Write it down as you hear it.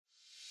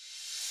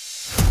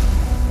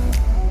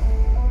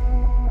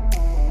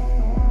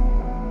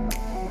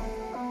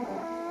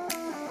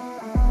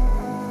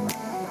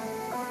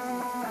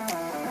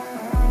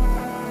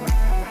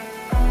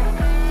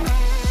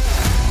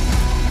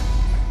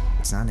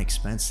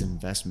expensive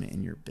investment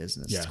in your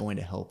business. Yeah. It's going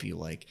to help you.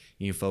 Like,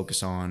 you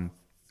focus on,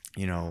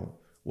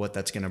 what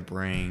that's going to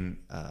bring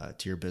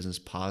to your business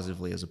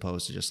positively, as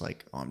opposed to just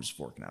like, oh, I'm just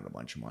forking out a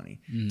bunch of money.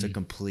 It's a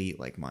complete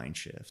like mind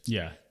shift.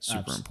 Yeah.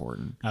 Super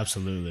important.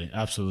 Absolutely.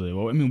 Absolutely.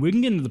 Well, I mean, we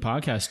can get into the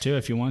podcast too,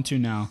 if you want to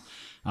now.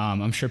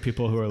 I'm sure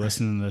people who are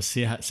listening to this,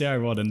 see how I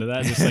rolled into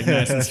that, just like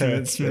nice and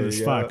smooth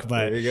as fuck.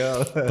 But there you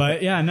go.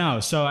 But yeah, no.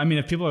 So, I mean,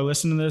 if people are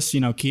listening to this,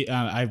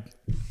 I've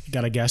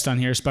got a guest on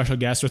here, special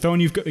guest. We're throwing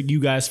you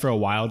guys for a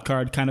wild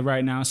card kind of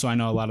right now. So I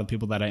know a lot of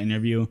people that I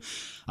interview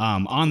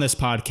on this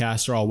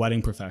podcast are all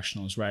wedding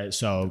professionals, right?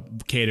 So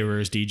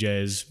caterers,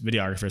 DJs,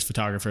 videographers,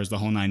 photographers, the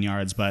whole 9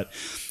 yards. But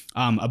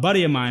a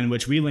buddy of mine,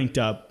 which we linked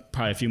up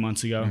probably a few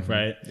months ago,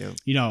 right?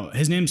 Yep.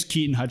 His name's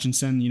Keaton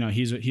Hutchinson.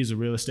 He's a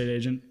real estate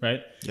agent,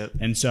 right? Yep.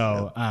 And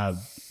so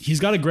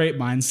he's got a great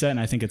mindset, and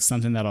I think it's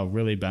something that'll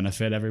really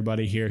benefit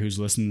everybody here who's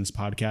listening to this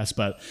podcast.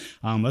 But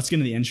let's get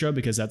into the intro,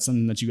 because that's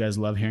something that you guys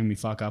love hearing me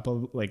fuck up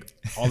like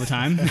all the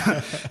time.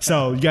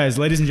 So you guys,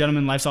 ladies and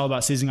gentlemen, life's all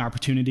about seizing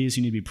opportunities.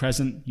 You need to be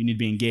present, you need to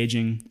be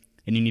engaging,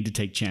 and you need to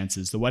take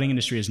chances. The wedding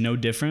industry is no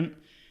different,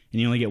 and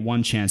you only get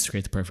one chance to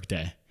create the perfect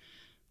day.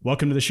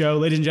 Welcome to the show,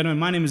 ladies and gentlemen.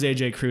 My name is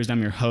AJ Cruz, and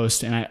I'm your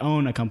host, and I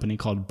own a company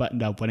called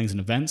Buttoned Up Weddings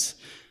and Events.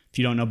 If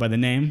you don't know by the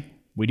name,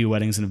 we do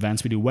weddings and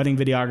events. We do wedding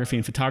videography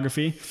and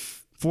photography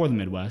for the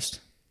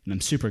Midwest, and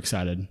I'm super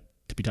excited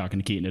to be talking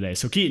to Keaton today.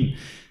 So Keaton,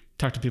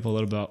 talk to people a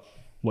little about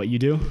what you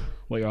do,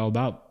 what you're all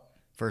about.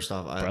 First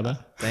off, brother.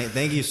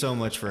 Thank you so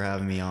much for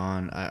having me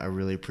on. I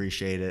really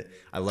appreciate it.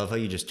 I love how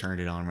you just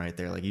turned it on right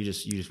there. Like you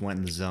just went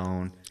in the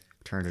zone.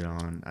 Turned it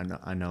on.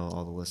 I know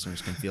all the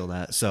listeners can feel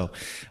that. So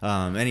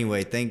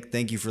anyway,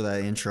 thank you for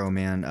that intro,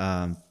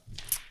 man.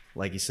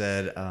 Like you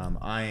said,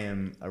 I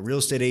am a real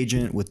estate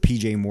agent with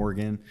PJ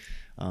Morgan.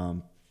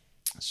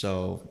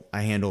 So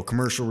I handle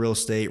commercial real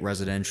estate,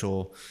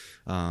 residential,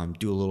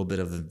 do a little bit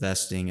of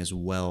investing as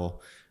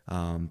well.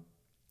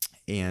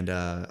 And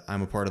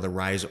I'm a part of the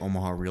Rise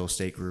Omaha Real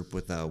Estate Group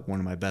with one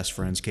of my best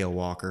friends, Cale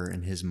Walker,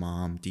 and his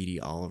mom, Dee Dee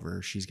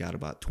Oliver. She's got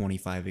about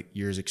 25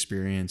 years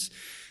experience.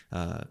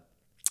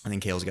 I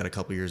think Cale's got a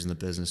couple years in the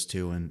business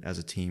too. And as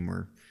a team,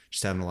 we're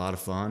just having a lot of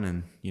fun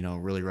and,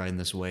 really riding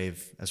this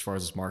wave as far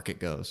as this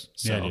market goes.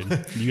 So. Yeah,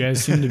 dude. You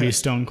guys seem to be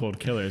stone cold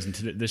killers. And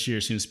this year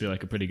seems to be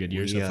like a pretty good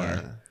year so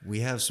far.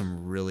 We have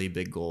some really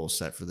big goals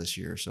set for this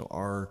year. So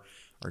our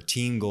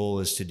team goal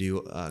is to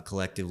do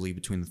collectively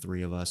between the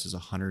three of us is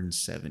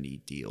 170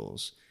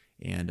 deals.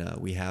 And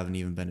we haven't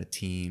even been a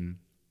team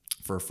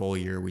for a full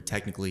year. We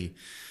technically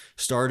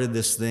started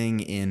this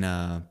thing in,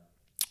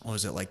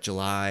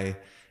 July?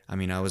 I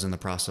mean, I was in the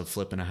process of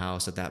flipping a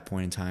house at that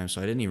point in time, so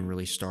I didn't even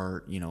really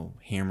start,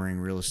 hammering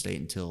real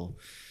estate until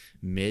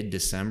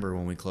mid-December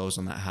when we closed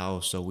on that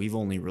house. So we've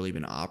only really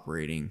been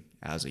operating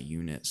as a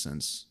unit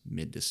since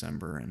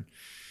mid-December. And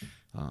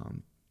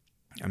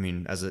I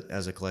mean, as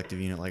a collective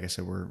unit, like I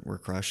said, we're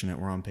crushing it.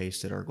 We're on pace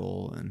to hit our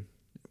goal, and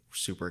we're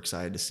super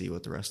excited to see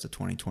what the rest of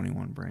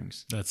 2021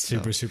 brings. That's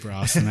super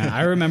awesome, man.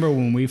 I remember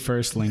when we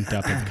first linked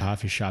up at the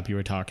coffee shop, you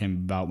were talking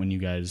about when you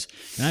guys,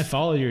 and I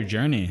followed your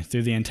journey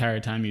through the entire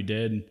time you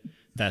did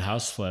that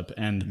house flip,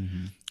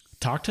 and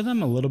talk to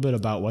them a little bit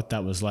about what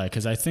that was like.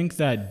 Cause I think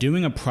that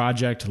doing a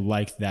project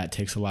like that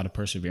takes a lot of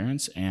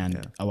perseverance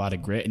and a lot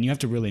of grit. And you have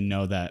to really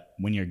know that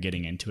when you're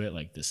getting into it,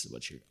 like this is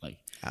what you're like,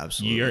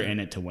 absolutely, you're in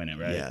it to win it,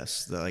 right?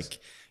 Yes.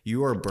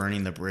 You are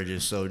burning the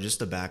bridges. So just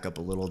to back up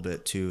a little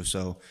bit too.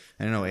 So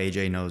I don't know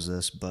AJ knows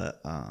this,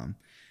 but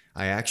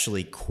I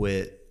actually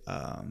quit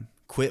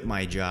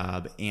my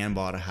job and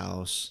bought a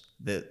house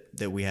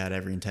that we had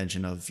every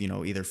intention of,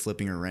 either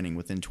flipping or renting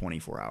within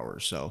 24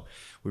 hours. So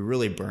we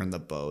really burned the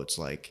boats.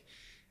 Like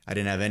I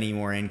didn't have any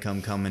more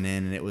income coming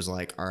in, and it was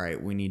like, all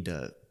right, we need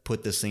to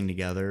put this thing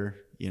together,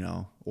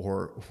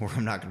 or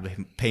I'm not going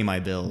to pay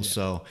my bills.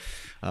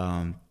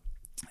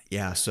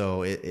 Yeah.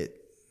 So, so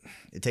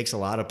it takes a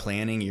lot of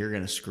planning. You're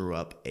going to screw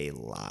up a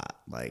lot.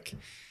 Like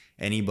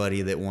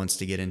anybody that wants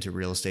to get into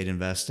real estate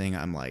investing,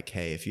 I'm like,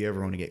 hey, if you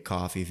ever want to get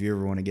coffee, if you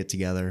ever want to get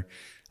together,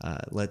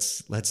 let's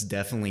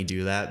definitely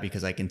do that,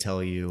 because I can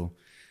tell you,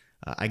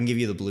 I can give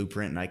you the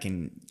blueprint, and I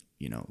can,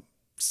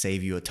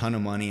 save you a ton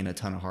of money and a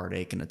ton of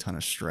heartache and a ton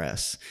of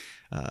stress.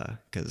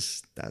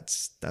 Cause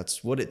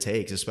that's what it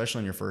takes, especially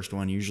on your first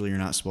one. Usually you're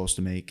not supposed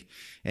to make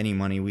any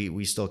money.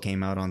 We still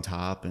came out on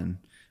top, and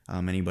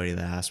anybody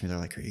that asked me, they're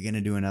like, are you going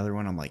to do another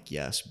one? I'm like,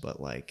 yes,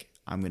 but like,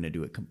 I'm going to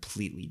do it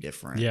completely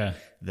different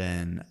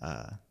than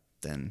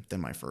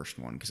my first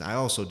one. Cause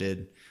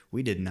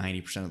we did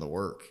 90% of the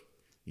work,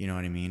 you know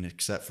what I mean?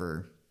 Except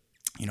for,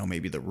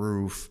 maybe the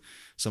roof,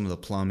 some of the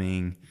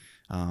plumbing,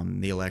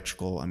 the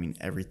electrical, I mean,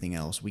 everything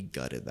else, we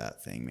gutted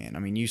that thing, man. I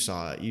mean, you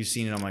saw it, you've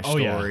seen it on my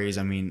stories.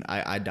 Yeah. I mean,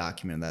 I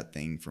documented that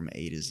thing from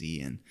A to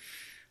Z. And,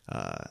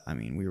 I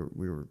mean,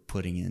 we were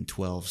putting in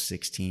 12,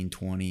 16,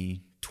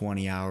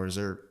 20 hours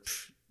or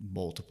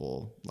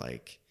multiple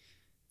like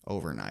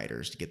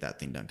overnighters to get that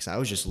thing done. Cause I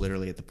was just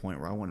literally at the point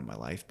where I wanted my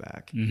life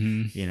back.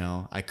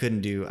 I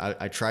couldn't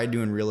I tried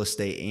doing real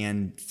estate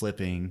and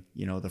flipping,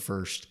 the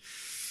first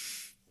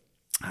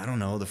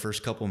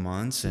couple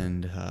months,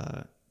 and,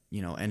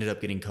 ended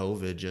up getting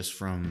COVID just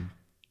from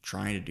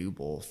trying to do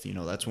both.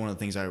 That's one of the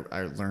things I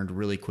learned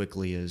really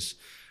quickly is,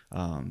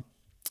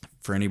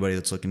 for anybody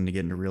that's looking to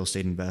get into real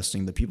estate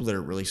investing, the people that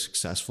are really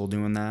successful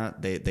doing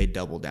that, they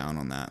double down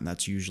on that. And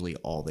that's usually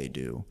all they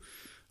do.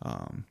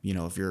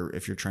 If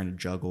you're trying to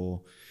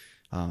juggle,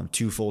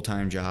 2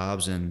 full-time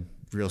jobs and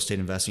real estate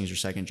investing is your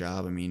second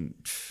job, I mean,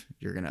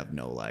 you're going to have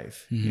no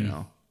life,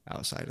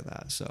 outside of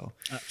that. So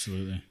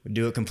absolutely would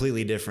do it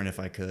completely different if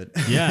I could.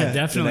 Yeah,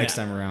 definitely. The next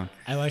time around.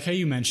 I like how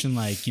you mentioned,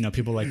 like,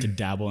 people like to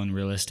dabble in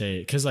real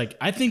estate. Cause like,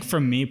 I think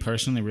for me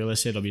personally, real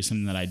estate will be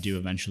something that I do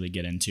eventually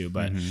get into.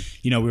 But,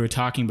 we were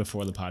talking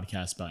before the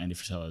podcast about Andy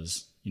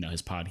Frisella's,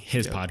 his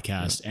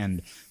podcast.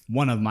 And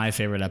one of my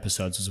favorite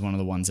episodes was one of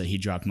the ones that he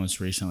dropped most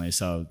recently.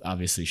 So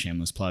obviously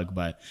shameless plug,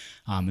 but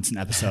it's an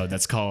episode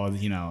that's called,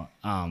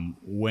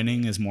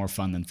 Winning is More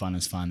Fun Than Fun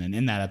is Fun. And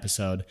in that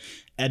episode,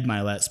 Ed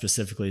Milet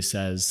specifically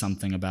says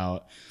something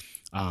about,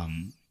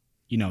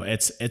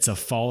 it's a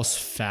false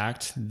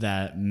fact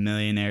that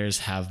millionaires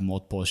have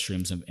multiple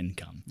streams of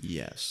income.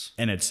 Yes.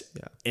 And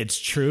it's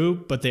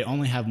true, but they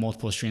only have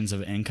multiple streams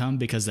of income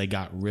because they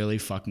got really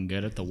fucking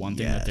good at the one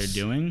thing that they're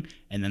doing,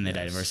 and then they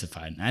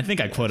diversified. And I think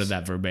I quoted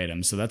that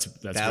verbatim, so that's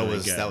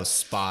really good. That was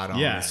spot on.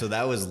 Yeah. So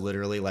that was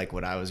literally like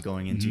what I was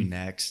going into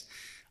next,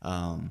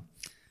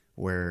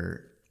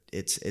 where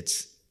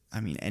it's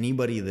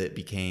anybody that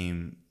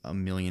became a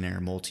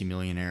millionaire,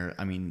 multimillionaire,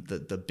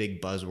 the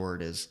big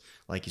buzzword is,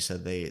 like you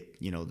said,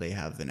 they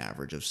have an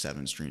average of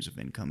 7 streams of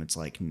income. It's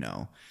like,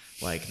 no,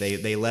 like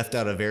they left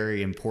out a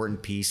very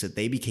important piece, that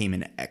they became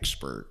an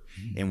expert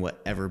in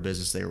whatever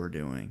business they were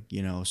doing,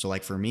 So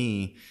like for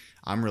me,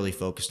 I'm really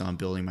focused on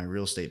building my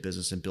real estate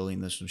business and building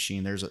this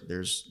machine. There's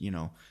always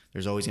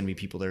going to be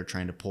people that are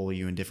trying to pull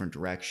you in different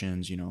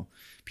directions,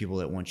 people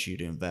that want you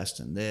to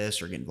invest in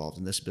this or get involved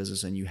in this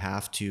business. And you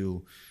have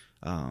to,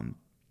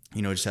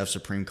 just have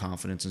supreme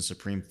confidence and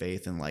supreme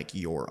faith in like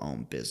your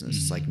own business.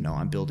 It's like, no,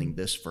 I'm building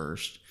this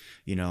first,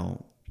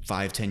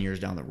 5-10 years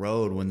down the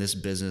road, when this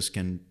business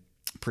can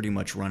pretty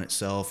much run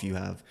itself, you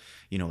have,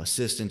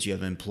 assistants, you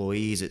have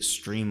employees, it's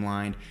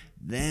streamlined.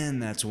 Then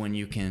that's when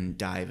you can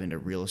dive into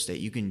real estate.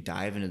 You can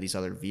dive into these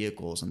other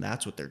vehicles. And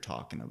that's what they're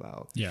talking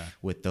about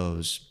with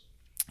those,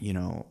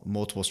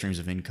 multiple streams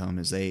of income,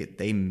 is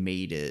they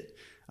made it,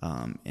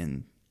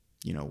 and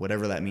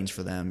whatever that means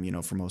for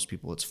them, for most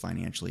people it's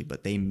financially,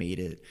 but they made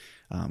it,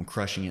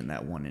 crushing it in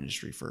that one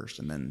industry first.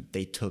 And then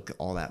they took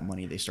all that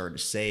money they started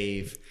to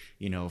save,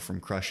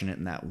 from crushing it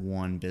in that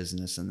one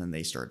business. And then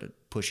they started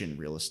pushing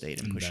real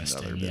estate and pushing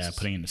other businesses. Yeah,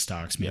 putting into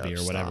stocks maybe, or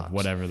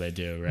whatever they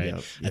do, right?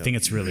 I think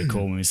it's really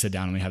cool when we sit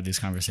down and we have these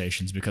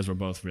conversations, because we're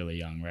both really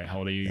young, right? How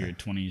old are you? You're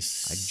 20.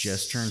 I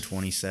just turned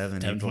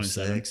 27. April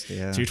 6th.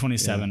 Yeah. So you're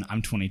 27.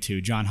 I'm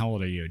 22. John, how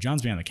old are you?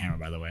 John's behind the camera,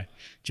 by the way.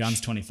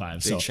 John's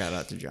 25. Big shout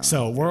out to John.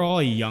 So we're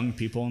all young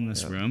people in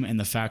this room, and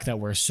the fact that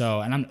we're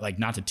so, and I'm like,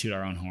 not to toot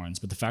our own horns,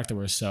 but the fact that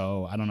we're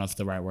so, I don't know if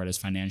the right word is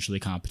financially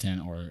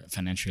competent or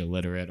financially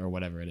illiterate or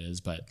whatever it is,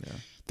 but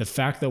the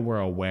fact that we're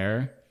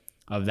aware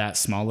of that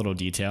small little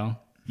detail,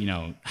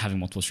 having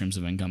multiple streams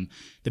of income,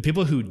 the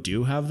people who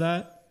do have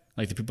that,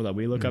 like the people that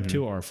we look up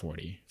to, are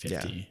 40,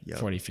 50,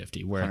 40,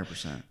 50, where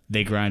 100%.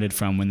 They grinded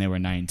from when they were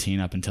 19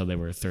 up until they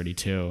were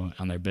 32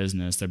 on their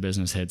business. Their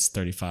business hits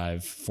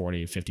 35,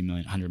 40, 50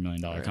 million, $100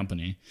 million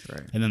company.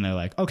 Right. And then they're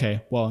like,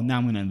 okay, well, now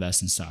I'm going to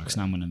invest in stocks.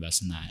 Now I'm going to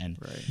invest in that.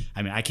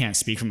 And I can't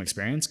speak from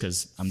experience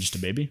because I'm just a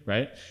baby,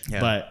 right? Yeah.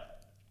 But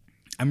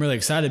I'm really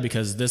excited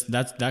because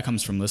that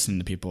comes from listening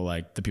to people,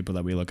 like the people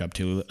that we look up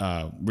to,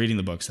 reading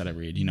the books that I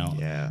read,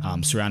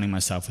 surrounding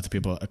myself with the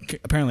people.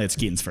 Apparently it's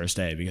Keaton's first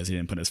day because he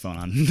didn't put his phone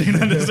on. I'm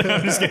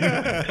just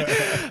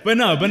kidding. But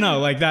no,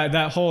 like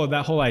that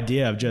whole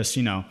idea of just,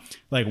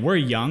 like we're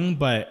young,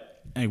 but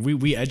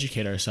we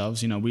educate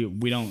ourselves.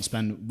 We don't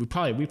spend, we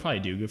probably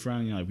do goof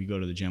around, like we go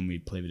to the gym, we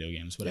play video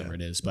games, whatever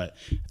it is. But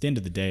at the end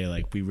of the day,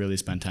 like we really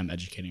spend time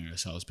educating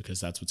ourselves, because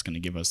that's what's going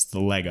to give us the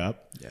leg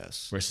up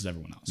versus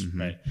everyone else.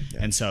 Right. Yeah.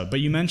 And so,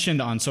 but you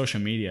mentioned on social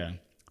media,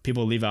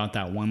 people leave out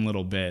that one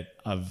little bit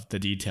of the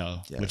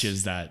detail, which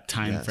is that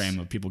time frame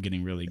of people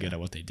getting really good at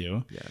what they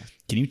do. Yeah.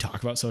 Can you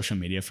talk about social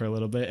media for a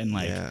little bit and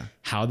like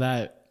how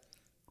that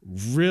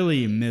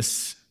really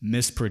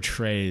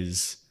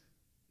misportrays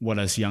what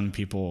us young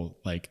people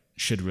like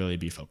should really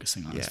be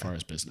focusing on as far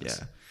as business?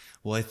 Yeah.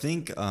 Well, I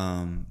think,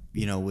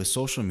 with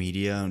social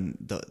media,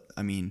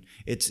 and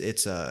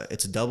it's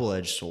a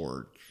double-edged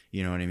sword,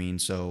 you know what I mean?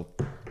 So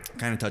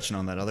kind of touching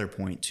on that other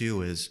point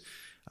too is,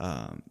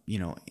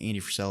 Andy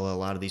Frisella, a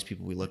lot of these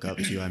people we look up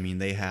to,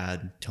 they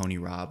had Tony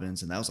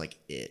Robbins, and that was like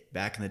it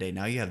back in the day.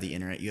 Now you have the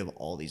internet, you have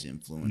all these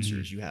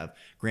influencers, you have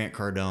Grant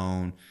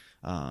Cardone,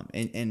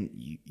 and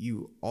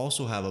you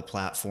also have a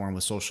platform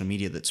with social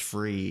media that's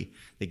free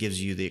that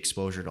gives you the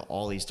exposure to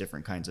all these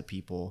different kinds of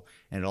people.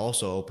 And it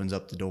also opens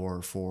up the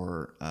door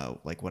for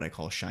like what I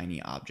call shiny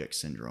object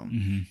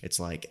syndrome. It's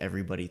like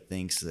everybody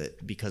thinks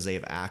that because they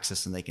have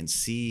access and they can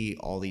see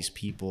all these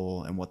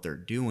people and what they're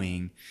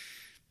doing,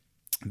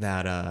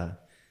 that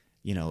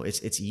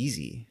it's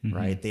easy,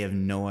 right? They have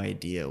no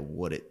idea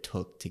what it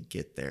took to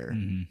get there.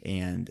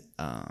 And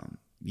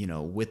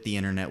with the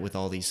internet, with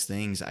all these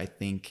things, I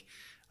think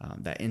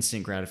that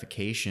instant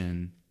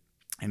gratification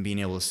and being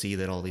able to see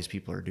that all these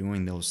people are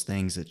doing those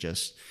things, that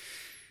just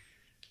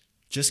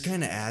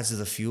kind of adds to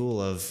the fuel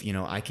of,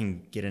 I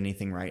can get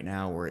anything right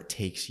now, where it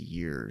takes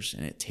years,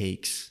 and it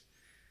takes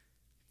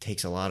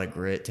a lot of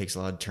grit, takes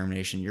a lot of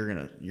determination. You're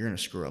gonna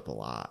screw up a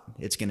lot.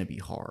 It's gonna be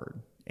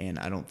hard, and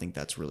I don't think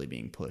that's really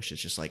being pushed.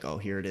 It's just like, oh,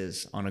 here it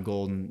is on a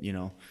golden,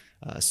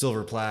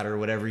 silver platter,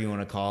 whatever you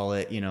want to call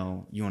it. You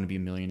want to be a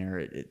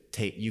millionaire.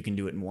 You can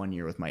do it in 1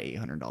 year with my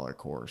 $800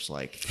 course.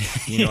 Like,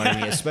 what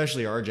I mean?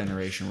 Especially our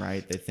generation,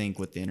 right? They think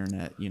with the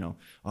internet, I'm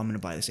going to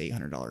buy this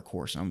 $800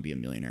 course, and I'm going to be a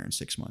millionaire in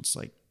 6 months.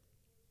 Like,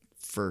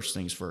 first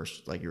things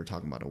first, like you were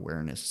talking about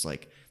awareness, it's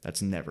like,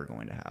 that's never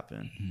going to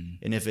happen.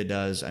 Mm-hmm. And if it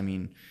does, I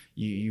mean,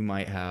 you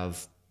might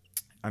have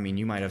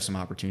some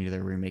opportunity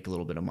there where you make a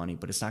little bit of money,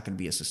 but it's not going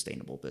to be a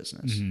sustainable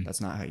business. Mm-hmm. That's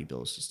not how you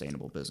build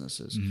sustainable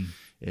businesses. Mm-hmm.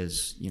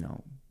 Is,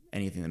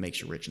 anything that makes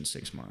you rich in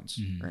 6 months,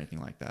 mm-hmm. or anything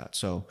like that.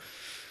 So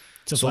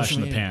it's a flash in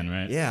the pan,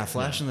 right? Yeah.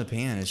 Flash in the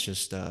pan. It's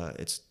just,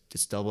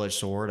 it's double-edged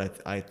sword.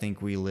 I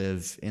think we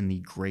live in the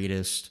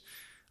greatest,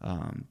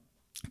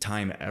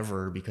 time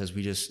ever, because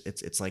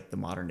it's like the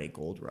modern day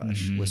gold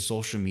rush, mm-hmm. with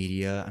social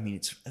media. I mean,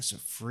 it's a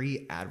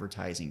free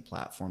advertising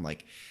platform.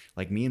 Like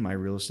me and my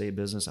real estate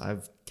business,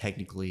 I've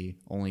technically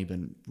only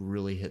been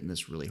really hitting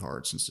this really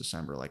hard since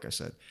December. Like I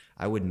said,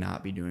 I would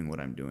not be doing what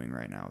I'm doing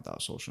right now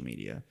without social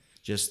media.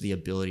 Just the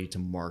ability to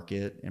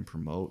market and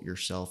promote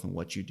yourself and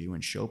what you do,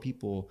 and show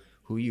people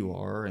who you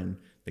are and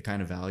the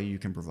kind of value you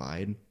can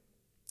provide.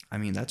 I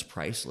mean, that's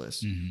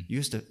priceless. Mm-hmm.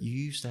 You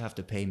used to have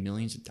to pay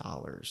millions of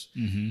dollars,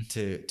 mm-hmm.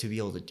 to be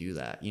able to do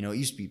that. It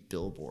used to be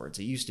billboards.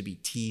 It used to be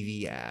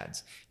TV ads.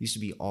 It used to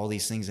be all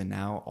these things. And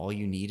now all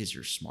you need is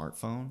your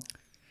smartphone.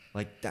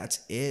 Like,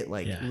 that's it.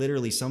 Like,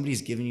 literally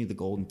somebody's giving you the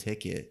golden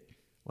ticket.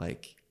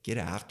 Like, get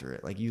after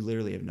it. Like, you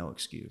literally have no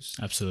excuse.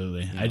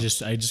 Absolutely. I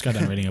just got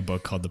done reading a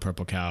book called The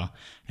Purple Cow.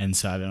 And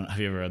so have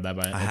you ever read that?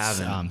 I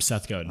haven't.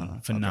 Seth Godin,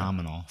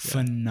 phenomenal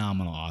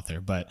author.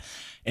 But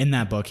in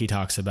that book, he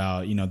talks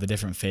about, the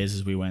different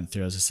phases we went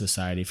through as a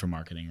society for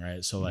marketing,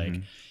 right? So like,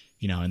 mm-hmm.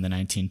 In the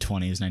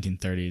 1920s,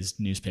 1930s,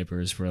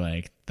 newspapers were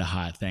like the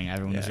hot thing.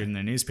 Everyone was reading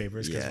their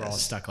newspapers because we're all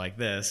stuck like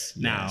this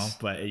now,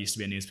 but it used to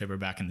be a newspaper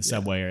back in the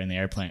subway or in the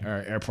airplane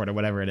or airport or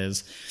whatever it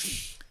is.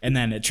 And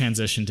then it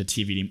transitioned to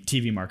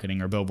TV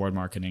marketing or billboard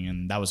marketing.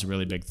 And that was a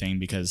really big thing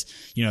because,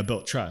 it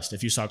built trust.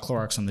 If you saw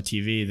Clorox on the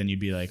TV, then you'd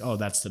be like, oh,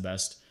 that's the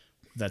best,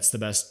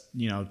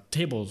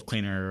 table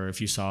cleaner. Or if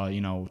you saw,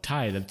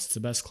 Tide, that's the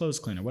best clothes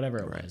cleaner, whatever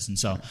it was. And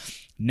so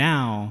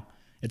now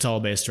it's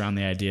all based around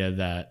the idea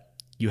that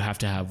you have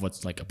to have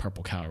what's like a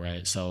purple cow,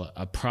 right? So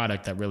a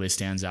product that really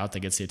stands out,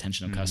 that gets the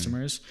attention of mm-hmm.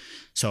 customers.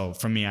 So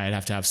for me, I'd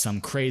have to have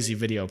some crazy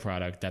video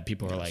product that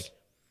people are like,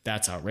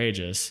 that's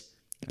outrageous.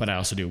 But I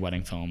also do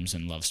wedding films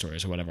and love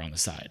stories or whatever on the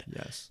side.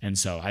 Yes. And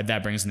so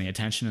that brings in the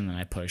attention, and then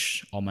I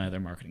push all my other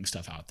marketing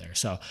stuff out there.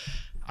 So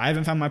I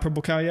haven't found my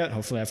purple cow yet.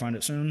 Hopefully I find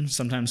it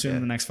sometime soon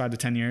in the next 5 to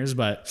 10 years.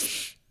 But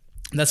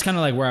that's kind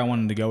of like where I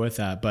wanted to go with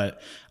that.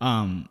 But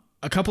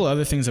a couple of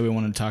other things that we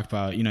wanted to talk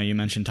about, you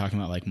mentioned talking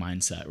about like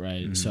mindset,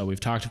 right? Mm-hmm. So we've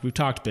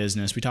talked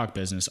business. We talk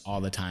business all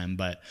the time.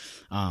 But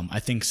I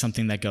think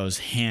something that goes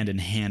hand in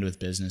hand with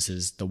business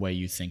is the way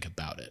you think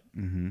about it.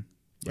 Mm-hmm.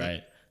 Right?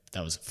 Yeah.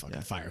 That was a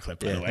fucking fire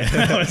clip, by the way.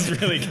 That was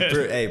really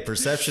good. Hey,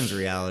 perception's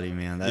reality,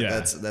 man.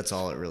 That's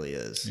all it really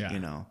is. Yeah.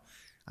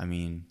 I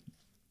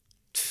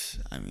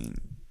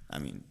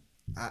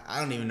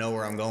don't even know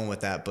where I'm going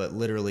with that, but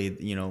literally,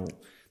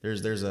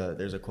 there's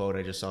a quote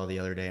I just saw the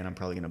other day, and I'm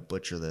probably gonna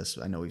butcher this.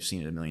 I know we've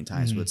seen it a million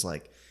times, mm-hmm. but it's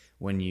like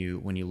when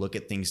you look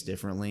at things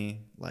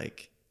differently,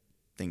 like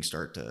things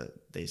start to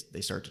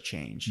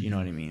change. Mm-hmm. You know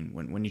what I mean?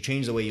 When you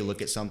change the way you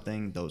look at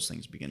something, those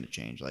things begin to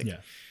change. Like. Yeah.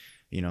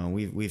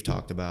 We've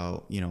talked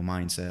about,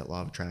 mindset,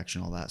 law of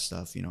attraction, all that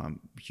stuff.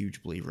 I'm a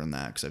huge believer in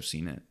that because I've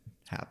seen it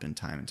happen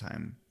time and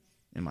time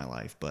in my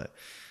life. But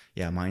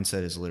yeah,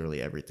 mindset is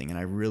literally everything. And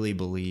I really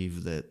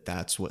believe that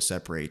that's what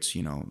separates,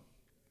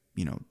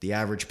 the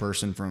average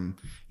person from,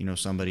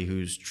 somebody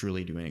who's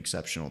truly doing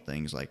exceptional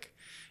things. Like,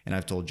 and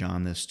I've told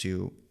John this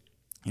too,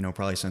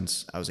 probably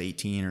since I was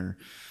 18 or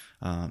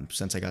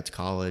since I got to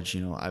college,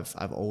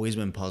 I've always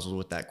been puzzled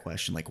with that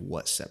question, like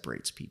what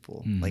separates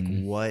people, mm-hmm.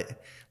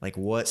 like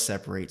what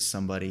separates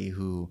somebody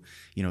who,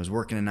 is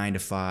working a 9 to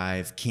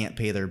 5, can't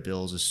pay their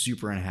bills, is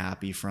super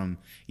unhappy from,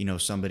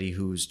 somebody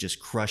who's just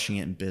crushing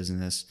it in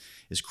business,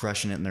 is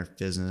crushing it in their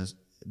business,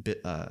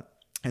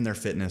 in their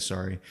fitness,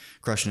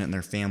 crushing it in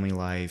their family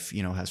life,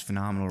 has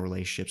phenomenal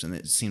relationships. And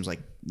it seems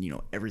like,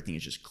 everything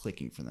is just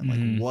clicking for them.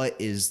 Mm-hmm. Like,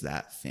 what is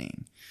that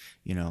thing,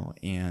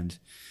 and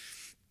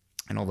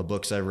all the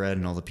books I've read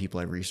and all the people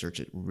I've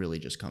researched, it really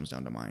just comes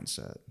down to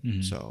mindset.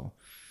 Mm-hmm. So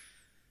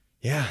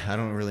yeah, I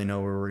don't really know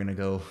where we're going to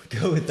go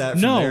with that.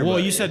 No, there, well,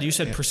 you said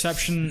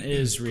perception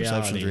is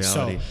reality.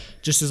 So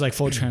just as like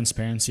full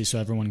transparency, so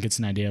everyone gets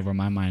an idea of where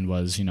my mind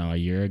was, a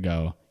year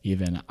ago,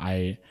 even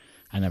I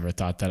never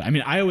thought that. I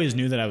mean, I always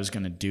knew that I was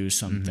going to do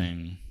something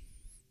mm-hmm.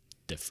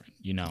 different.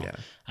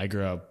 I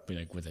grew up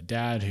like with a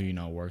dad who,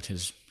 worked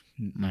his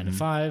 9 to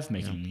 5,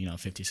 making,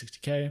 50,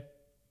 60K,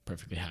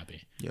 perfectly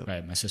happy. Yep.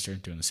 Right. My sister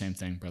doing the same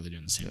thing, brother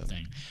doing the same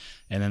thing.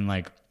 And then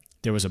like,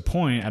 there was a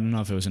point, I don't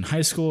know if it was in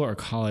high school or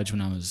college,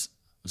 when I was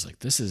like,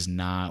 this is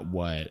not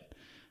what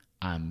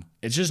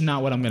it's just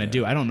not what I'm going to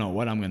do. I don't know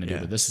what I'm going to do,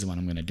 but this is what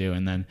I'm going to do.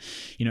 And then,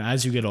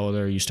 as you get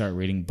older, you start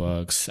reading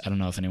books. I don't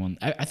know if anyone,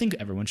 I think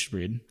everyone should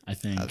read.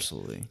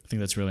 Absolutely. I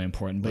think that's really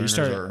important. But Learners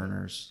you start, are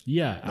earners.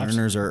 Yeah.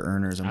 Learners are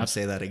earners. I'm going to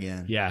say that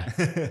again. Yeah.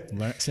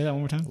 Say that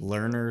one more time.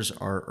 Learners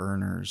are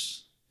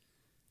earners.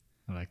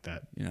 I like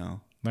that.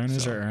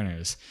 Learners are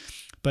earners.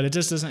 But it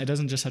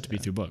doesn't just have to be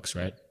through books,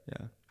 right?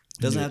 Yeah.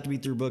 It doesn't have to be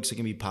through books. It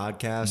can be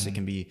podcasts. It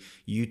can be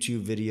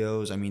YouTube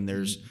videos. I mean,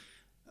 there's,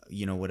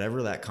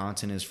 whatever that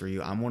content is for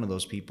you. I'm one of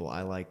those people.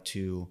 I like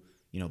to,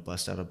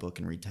 bust out a book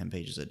and read 10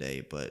 pages a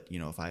day. But,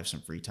 if I have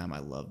some free time, I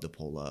love to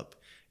pull up,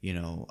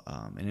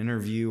 an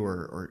interview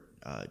or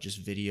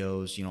just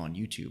videos, on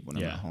YouTube when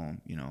I'm at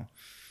home,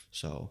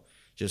 So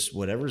just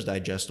whatever's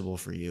digestible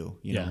for you,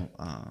 know.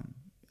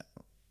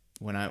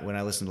 When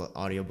I listen to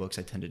audiobooks,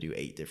 I tend to do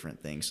 8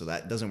 different things. So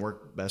that doesn't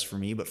work best for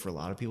me, but for a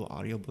lot of people,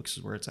 audiobooks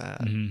is where it's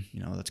at.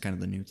 That's kind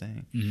of the new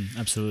thing.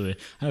 Absolutely.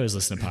 I always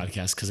listen to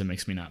podcasts because it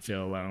makes me not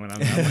feel alone when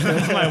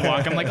I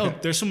walk. I'm like, oh,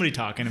 there's somebody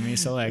talking to me.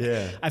 So like,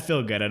 I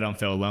feel good. I don't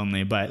feel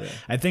lonely. But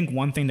I think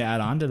one thing to add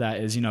on to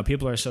that is,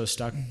 people are so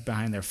stuck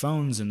behind their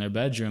phones in their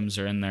bedrooms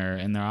or in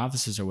their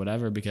offices or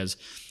whatever, because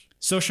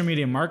social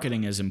media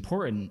marketing is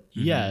important,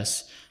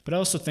 yes, but I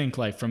also think,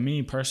 like, for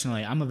me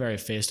personally, I'm a very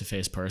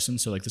face-to-face person,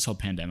 so like this whole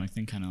pandemic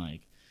thing kind of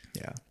like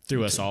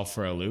threw us all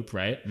for a loop,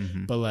 right?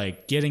 But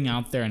like getting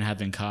out there and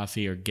having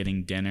coffee or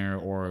getting dinner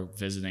or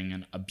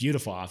visiting a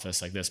beautiful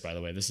office like this, by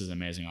the way, this is an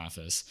amazing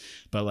office,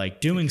 but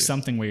like doing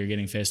something where you're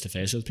getting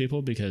face-to-face with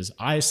people, because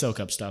I soak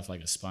up stuff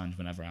like a sponge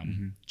whenever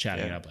I'm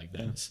chatting it up like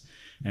this.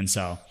 And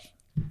so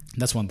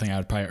that's one thing I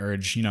would probably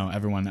urge,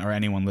 everyone or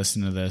anyone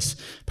listening to this.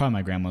 Probably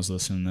my grandma's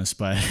listening to this,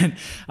 but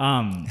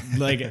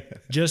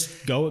like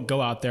just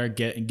go out there,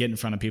 get in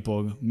front of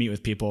people, meet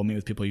with people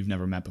you've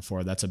never met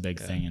before. That's a big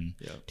thing. And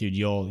dude,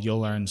 you'll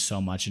learn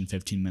so much in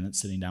 15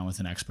 minutes sitting down with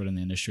an expert in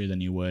the industry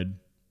than you would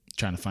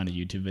trying to find a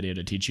YouTube video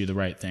to teach you the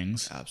right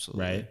things.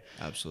 Absolutely. Right?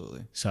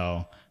 Absolutely.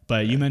 So,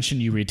 but you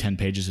mentioned you read 10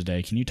 pages a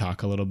day. Can you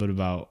talk a little bit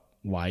about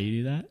why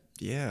you do that?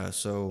 Yeah.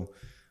 So,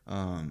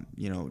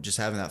 just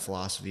having that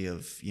philosophy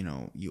of,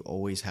 you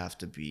always have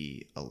to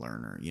be a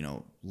learner.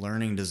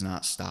 Learning does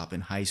not stop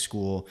in high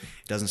school.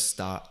 It doesn't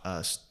stop,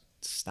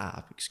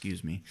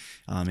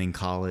 in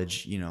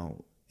college,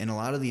 and a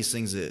lot of these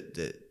things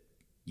that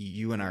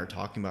you and I are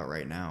talking about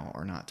right now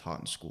are not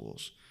taught in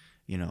schools,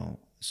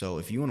 So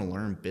if you want to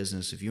learn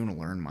business, if you want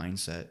to learn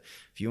mindset,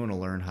 if you want to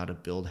learn how to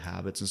build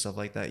habits and stuff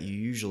like that, you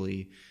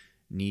usually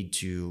need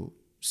to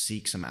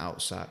seek some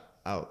outside,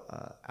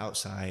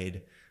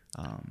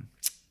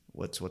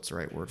 what's the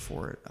right word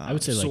for it? I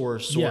would say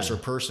source or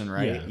person,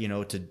 right?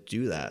 To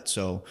do that.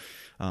 So,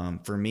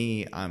 for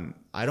me,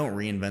 I don't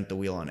reinvent the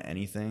wheel on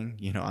anything.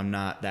 I'm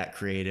not that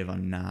creative.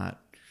 I'm not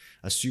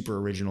a super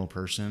original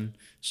person.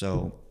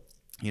 So,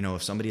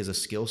 if somebody has a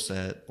skill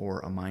set or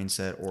a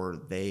mindset, or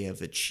they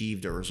have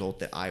achieved a result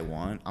that I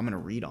want, I'm going to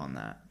read on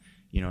that.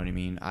 You know what I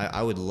mean?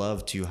 I would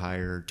love to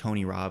hire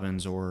Tony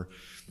Robbins or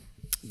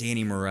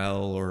Danny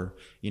Morell or,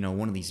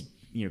 one of these,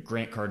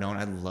 Grant Cardone.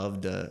 I'd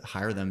love to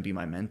hire them, be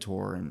my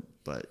mentor.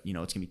 But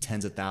it's gonna be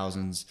tens of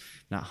thousands,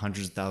 not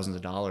hundreds of thousands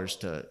of dollars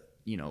to,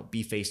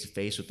 be face to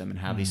face with them and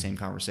have these same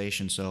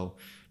conversations. So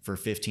for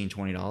 $15,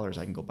 $20,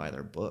 I can go buy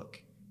their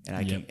book, and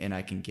I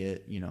can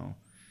get,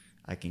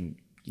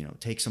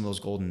 take some of those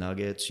golden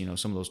nuggets,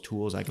 some of those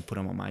tools, I could put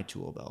them on my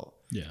tool belt.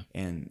 Yeah.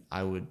 And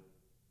I would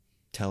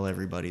tell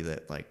everybody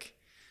that, like,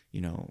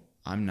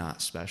 I'm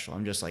not special.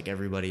 I'm just like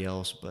everybody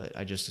else, but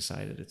I just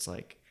decided it's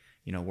like,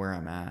 where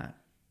I'm at,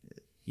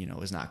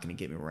 is not going to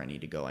get me where I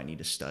need to go. I need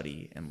to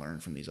study and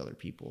learn from these other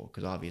people,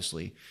 because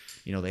obviously,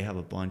 they have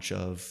a bunch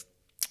of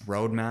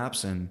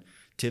roadmaps and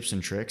tips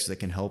and tricks that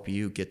can help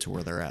you get to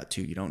where they're at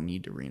too. You don't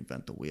need to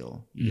reinvent the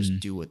wheel. You just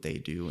do what they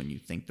do, and you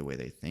think the way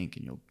they think,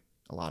 and you'll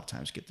a lot of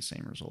times get the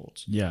same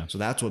results. Yeah. So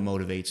that's what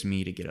motivates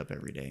me to get up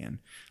every day and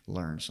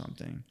learn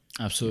something.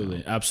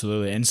 Absolutely.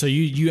 Absolutely. And so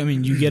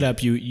you get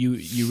up,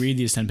 you read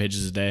these 10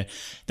 pages a day.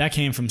 That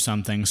came from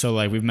something. So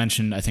like we've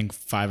mentioned, I think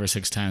 5 or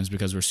 6 times,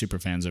 because we're super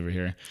fans over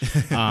here.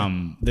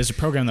 There's a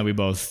program that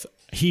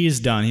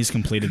he's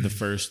completed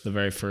the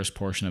very first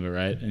portion of it,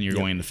 right? And you're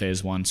going into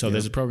phase 1. So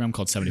there's a program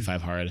called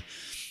 75 Hard.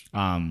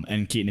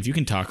 And Keaton, if you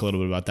can talk a little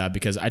bit about that,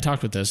 because I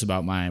talked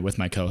with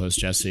my co-host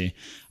Jesse,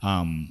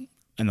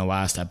 in the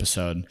last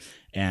episode,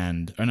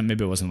 or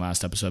maybe it wasn't the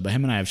last episode, but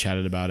him and I have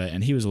chatted about it,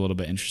 and he was a little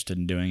bit interested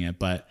in doing it.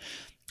 But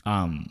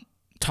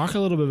talk a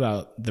little bit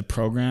about the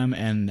program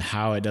and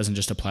how it doesn't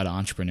just apply to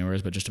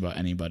entrepreneurs, but just about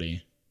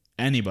anybody,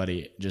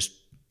 just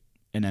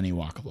in any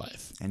walk of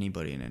life.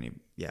 Anybody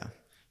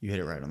you hit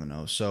it right on the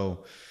nose.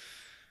 So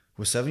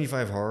with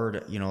 75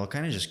 Hard, I'll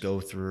kind of just go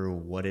through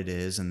what it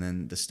is and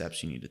then the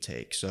steps you need to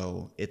take.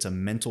 So it's a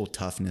mental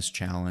toughness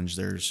challenge.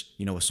 There's,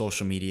 with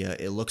social media,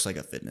 it looks like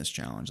a fitness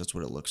challenge. That's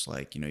what it looks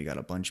like. You got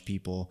a bunch of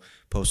people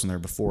posting their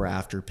before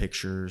after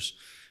pictures.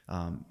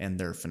 and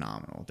they're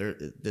phenomenal.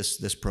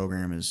 This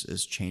program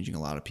is changing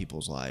a lot of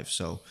people's lives.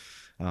 So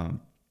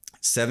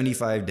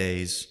 75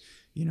 days,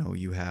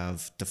 you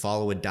have to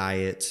follow a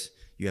diet.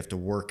 You have to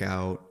work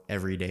out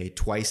every day,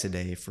 twice a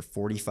day for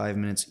 45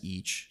 minutes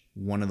each.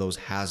 One of those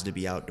has to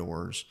be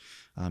outdoors.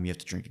 You have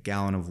to drink a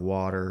gallon of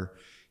water.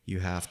 You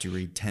have to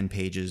read 10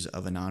 pages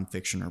of a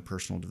nonfiction or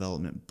personal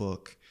development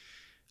book.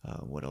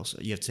 What else?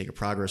 You have to take a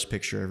progress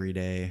picture every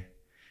day.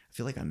 I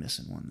feel like I'm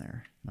missing one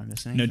there. Am I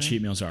missing anything? No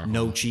cheat meals or alcohol.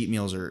 No cheat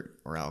meals or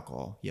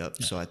alcohol. Yep.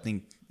 Yeah. So I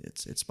think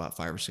it's about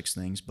 5 or 6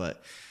 things.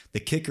 But the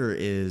kicker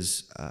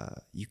is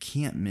you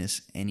can't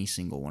miss any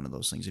single one of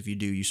those things. If you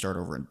do, you start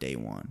over on day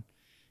one.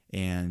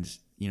 And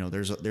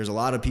there's a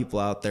lot of people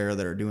out there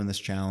that are doing this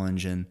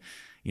challenge, and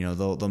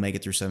they'll make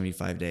it through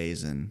 75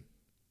 days, and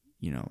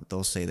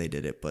they'll say they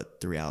did it,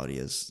 but the reality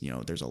is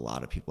there's a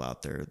lot of people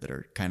out there that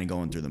are kind of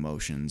going through the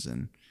motions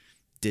and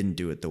didn't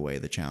do it the way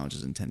the challenge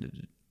is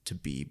intended to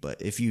be.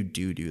 But if you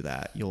do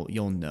that,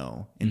 you'll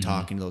know in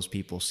talking to those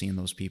people, seeing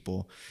those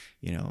people,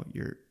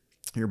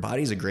 your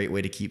body's a great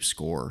way to keep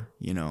score.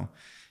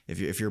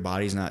 If your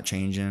body's not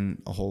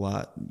changing a whole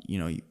lot,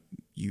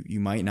 you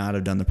might not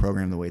have done the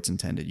program the way it's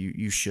intended.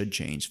 You should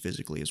change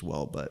physically as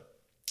well. But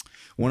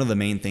one of the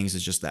main things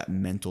is just that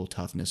mental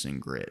toughness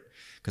and grit,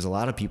 because a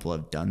lot of people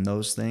have done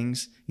those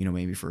things,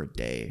 maybe for a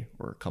day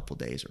or a couple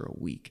days or a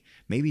week,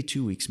 maybe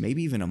 2 weeks,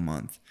 maybe even a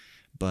month,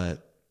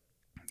 but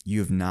you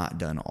have not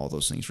done all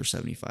those things for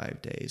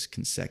 75 days,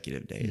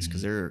 consecutive days,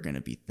 because there are going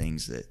to be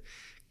things that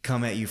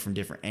come at you from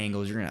different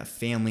angles. You're going to have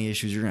family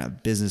issues. You're going to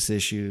have business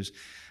issues.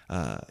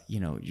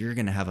 You're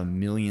going to have a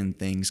million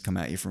things come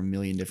at you from a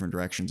million different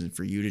directions. And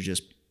for you to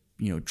just,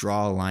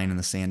 draw a line in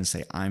the sand and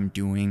say, I'm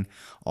doing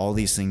all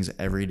these things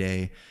every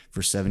day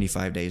for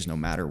 75 days, no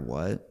matter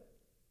what,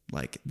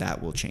 like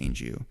that will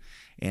change you.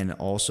 And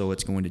also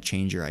it's going to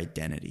change your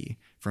identity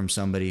from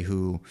somebody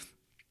who,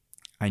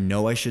 I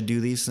know I should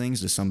do these things,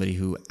 to somebody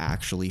who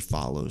actually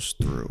follows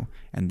through.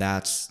 And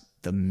that's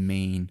the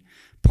main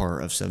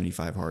part of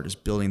 75 Hard, is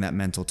building that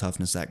mental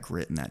toughness, that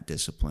grit, and that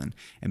discipline,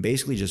 and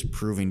basically just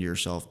proving to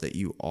yourself that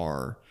you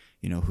are,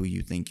 who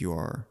you think you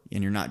are.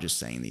 And you're not just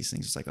saying these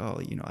things. It's like, oh,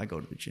 I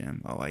go to the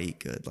gym. Oh, I eat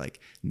good. Like,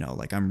 no,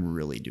 like I'm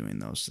really doing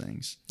those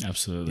things.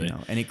 Absolutely.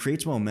 And it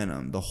creates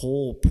momentum. The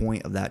whole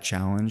point of that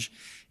challenge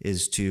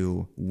is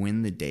to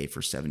win the day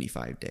for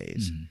 75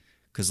 days.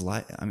 Because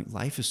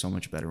life is so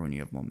much better when you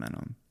have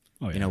momentum.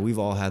 Oh, yeah. We've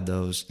all had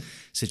those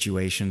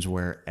situations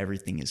where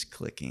everything is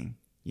clicking.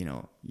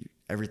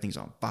 Everything's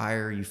on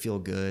fire. You feel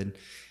good,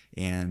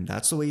 and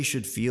that's the way you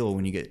should feel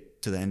when you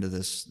get to the end of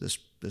this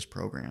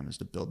program, is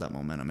to build that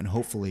momentum. And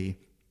hopefully,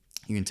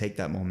 you can take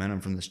that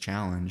momentum from this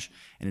challenge,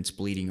 and it's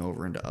bleeding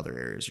over into other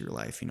areas of your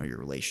life. Your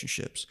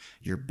relationships,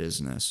 your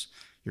business,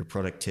 your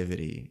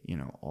productivity.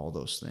 All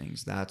those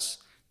things.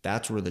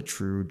 That's where the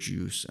true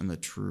juice and the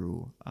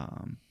true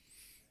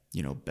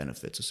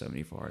benefits of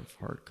 75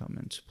 Hard come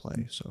into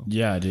play. So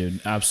yeah,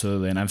 dude,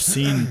 absolutely. And I've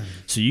seen,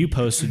 so you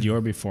posted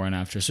your before and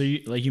after. So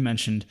you, like you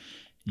mentioned,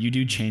 you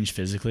do change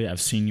physically. I've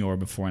seen your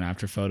before and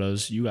after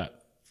photos. You got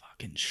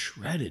fucking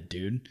shredded,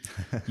 dude.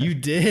 You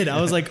did.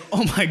 I was like,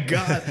 oh my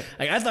God.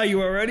 Like, I thought you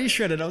were already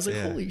shredded. I was like,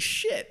 holy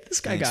shit,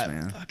 this guy got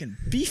fucking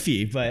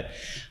beefy. But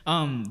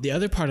the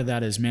other part of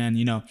that is, man,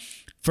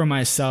 for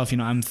myself,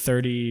 I'm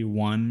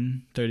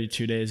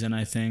 32 days in,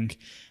 I think.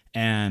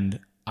 And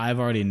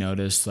I've already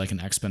noticed like an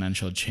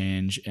exponential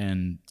change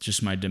in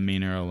just my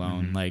demeanor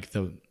alone.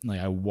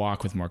 I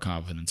walk with more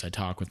confidence. I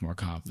talk with more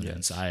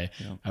confidence. Yes.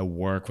 I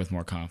work with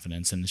more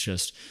confidence. And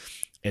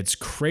it's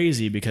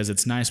crazy, because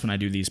it's nice when I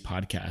do these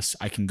podcasts,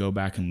 I can go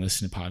back and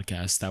listen to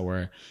podcasts that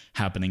were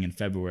happening in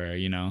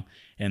February,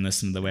 and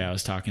listen to the way I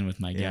was talking with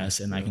my guests.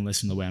 And I can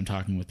listen to the way I'm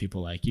talking with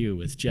people like you,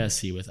 with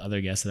Jesse, with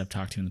other guests that I've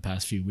talked to in the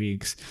past few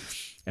weeks.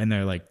 And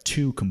they're like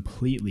two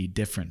completely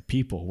different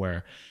people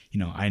where,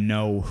 I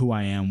know who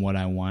I am, what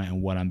I want,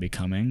 and what I'm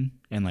becoming,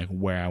 and like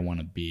where I want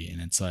to be. And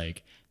it's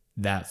like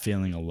that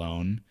feeling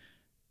alone,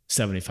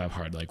 75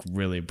 Hard, like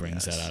really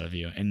brings that out of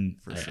you. And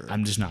sure.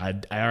 I'm just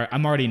not,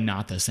 I'm already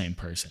not the same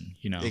person,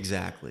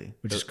 Exactly.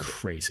 Which is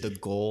crazy. The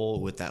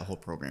goal with that whole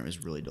program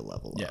is really to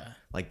level up. Yeah.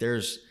 Like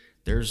there's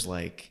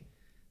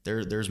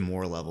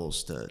more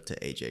levels to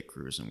AJ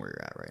Cruz than where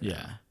you're at right now.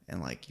 Yeah.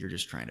 And like, you're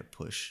just trying to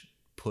push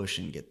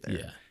and get there.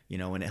 Yeah.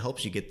 And it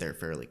helps you get there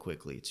fairly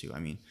quickly too.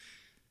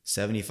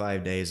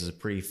 75 days is a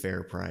pretty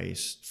fair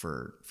price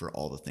for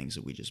all the things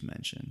that we just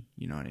mentioned.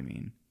 You know what I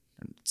mean?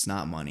 It's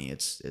not money.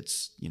 It's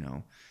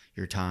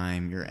your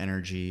time, your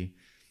energy,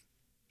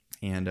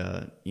 and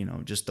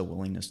just the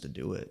willingness to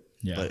do it.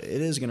 Yeah. But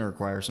it is going to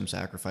require some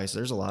sacrifice.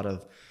 There's a lot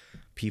of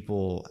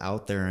people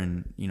out there,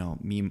 and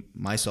me,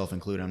 myself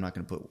included. I'm not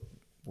going to put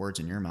words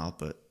in your mouth,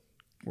 but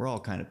we're all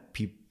kind of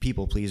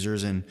people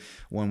pleasers in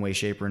one way,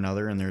 shape, or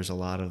another. And there's a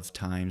lot of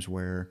times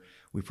where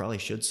we probably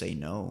should say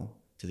no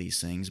to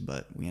these things,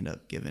 but we end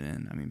up giving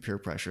in. Peer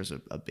pressure is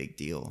a big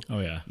deal. Oh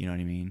yeah. You know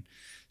what I mean?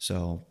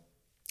 So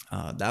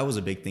that was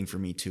a big thing for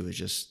me too, is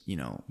just,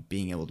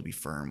 being able to be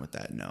firm with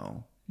that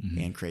no.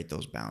 and create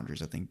those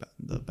boundaries. I think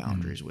the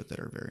boundaries with it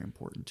are very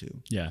important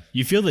too. Yeah.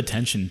 You feel the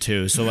tension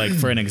too. So like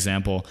for an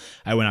example,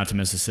 I went out to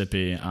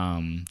Mississippi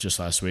just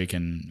last week,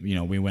 and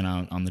we went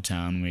out on the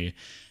town. We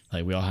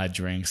all had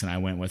drinks, and I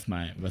went with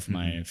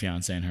my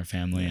fiance and her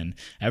family, and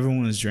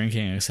everyone was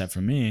drinking except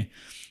for me.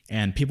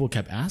 And people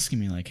kept asking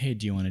me like, "Hey,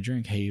 do you want to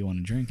drink? Hey, you want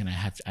to drink?" And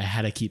I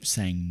had to keep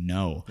saying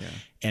no. Yeah.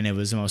 And it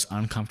was the most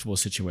uncomfortable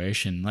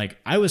situation. Like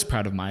I was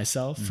proud of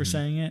myself for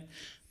saying it,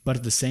 but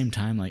at the same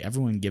time, like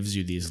everyone gives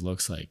you these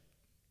looks like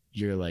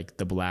you're like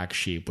the black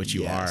sheep, which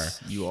you are.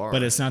 You are.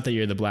 But it's not that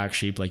you're the black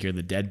sheep like you're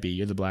the deadbeat.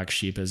 You're the black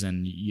sheep as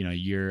in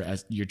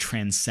you're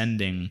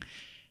transcending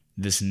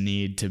this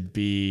need to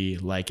be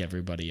like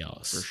everybody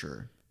else. For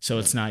sure. So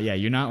it's not,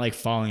 you're not like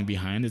falling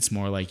behind. It's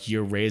more like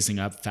you're raising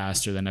up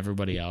faster than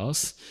everybody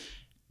else.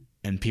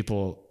 And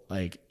people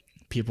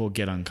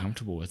get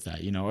uncomfortable with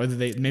that, or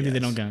they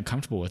don't get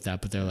uncomfortable with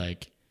that, but they're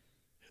like,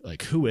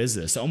 who is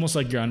this? Almost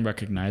like you're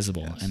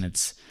unrecognizable. Yes. And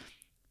it's,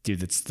 dude,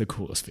 that's the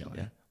coolest feeling.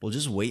 Yeah. Well,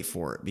 just wait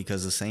for it,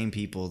 because the same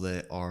people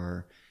that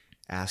are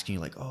asking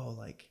you like, oh,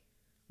 like,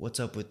 what's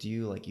up with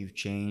you? Like you've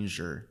changed,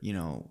 or,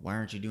 why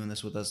aren't you doing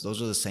this with us?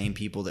 Those are the same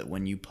people that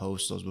when you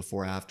post those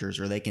before afters,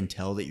 or they can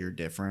tell that you're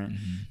different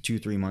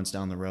 2-3 months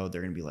down the road,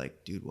 they're going to be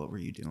like, dude, what were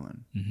you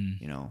doing?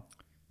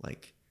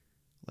 Like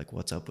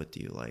what's up with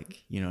you?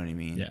 Like, you know what I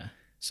mean? Yeah.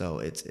 So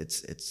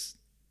it's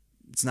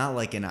not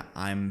like an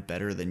I'm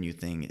better than you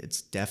thing.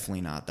 It's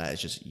definitely not that.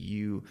 It's just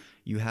you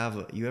have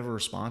a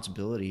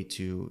responsibility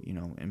to,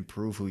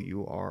 improve who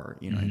you are,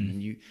 I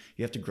mean, you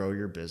have to grow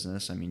your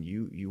business. I mean,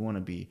 you want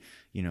to be,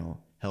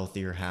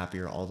 healthier,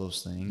 happier, all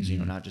those things,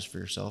 not just for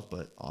yourself,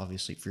 but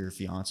obviously for your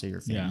fiance,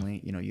 your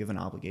family, you have an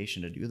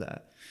obligation to do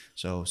that.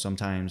 So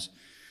sometimes,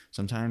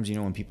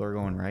 when people are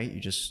going right,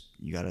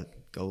 you got to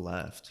go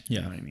left.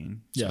 You know what I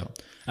mean? Yeah,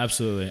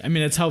 absolutely. I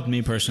mean, it's helped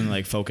me personally,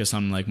 like focus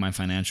on like my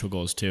financial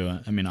goals too.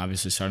 I mean,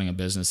 obviously starting a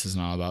business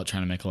isn't all about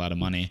trying to make a lot of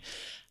money.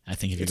 I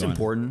think it's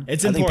important. I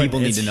think people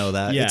need to know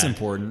that. It's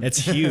important. It's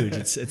huge.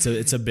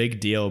 It's a big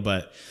deal,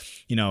 but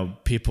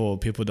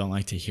people don't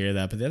like to hear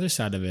that. But the other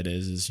side of it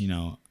is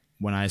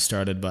when I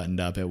started Buttoned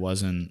Up, it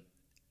was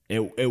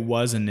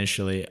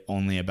initially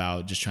only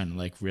about just trying to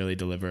like really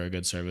deliver a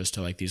good service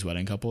to like these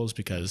wedding couples,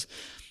 because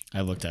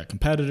I've looked at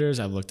competitors,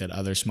 I've looked at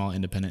other small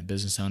independent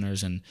business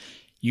owners, and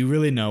you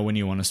really know when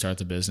you want to start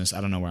the business.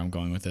 I don't know where I'm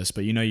going with this,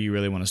 but you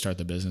really want to start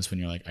the business when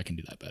you're like, I can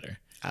do that better.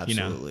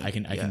 Absolutely. I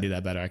can do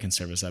that better. I can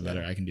service that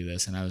better. I can do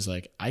this. And I was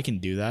like, I can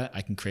do that.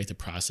 I can create the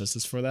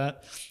processes for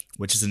that,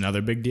 which is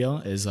another big deal.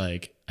 Is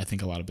like, I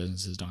think a lot of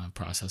businesses don't have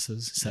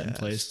processes set in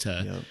place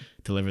to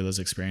deliver those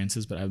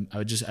experiences. But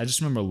I just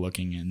remember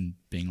looking and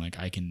being like,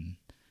 I can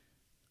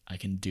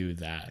do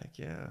that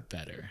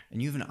better.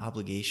 And you have an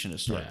obligation to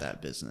start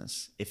that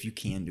business if you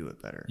can do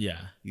it better. Yeah.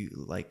 You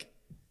like,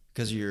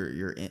 because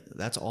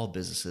that's all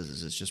businesses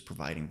is. It's just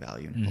providing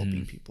value and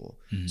helping people.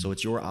 So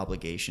it's your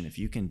obligation. If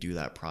you can do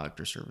that product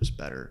or service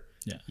better,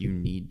 you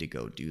need to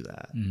go do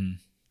that,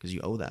 because you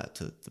owe that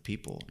to the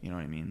people. You know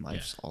what I mean?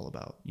 Life's all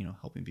about,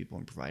 helping people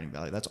and providing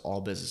value. That's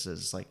all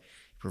businesses. It's like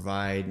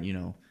provide,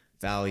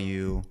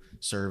 value,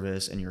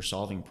 service, and you're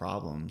solving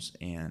problems,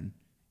 and,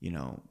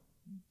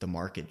 the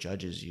market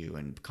judges you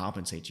and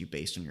compensates you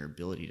based on your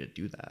ability to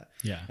do that.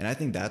 Yeah. And I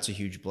think that's a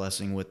huge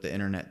blessing with the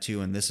internet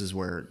too. And this is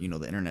where, the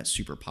internet's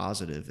super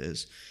positive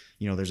is,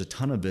 there's a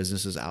ton of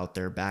businesses out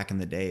there back in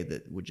the day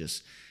that would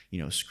just,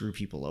 screw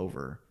people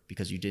over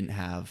because you didn't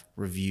have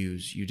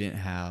reviews. You didn't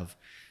have,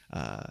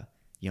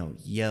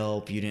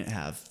 Yelp. You didn't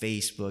have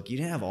Facebook. You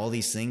didn't have all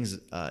these things. You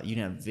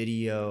didn't have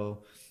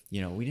video,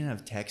 we didn't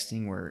have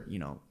texting where,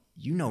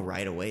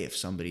 right away if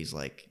somebody's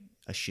like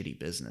a shitty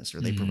business or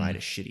they provide a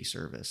shitty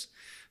service.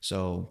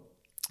 So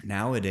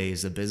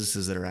nowadays, the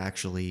businesses that are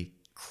actually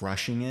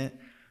crushing it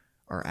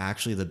are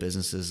actually the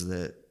businesses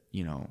that,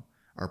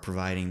 are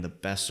providing the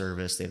best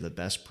service. They have the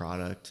best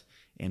product,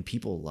 and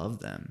people love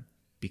them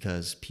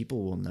because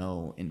people will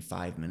know in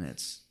 5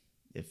 minutes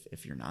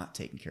if you're not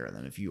taking care of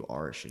them, if you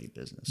are a shitty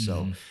business.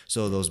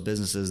 So those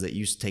businesses that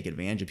used to take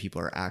advantage of people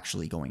are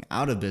actually going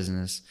out of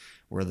business,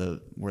 where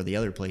the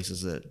other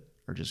places that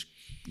are just,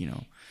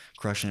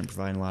 crushing and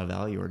providing a lot of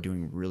value are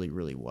doing really,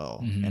 really well.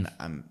 And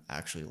I'm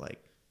actually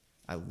like,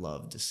 I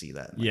love to see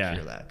that and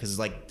hear that, because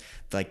like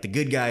the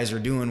good guys are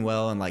doing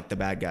well and like the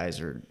bad guys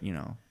are,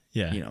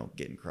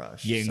 getting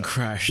crushed.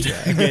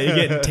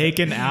 Getting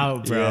taken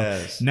out,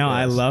 bro.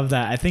 I love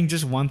that. I think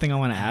just one thing I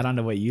want to add on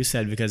to what you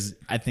said, because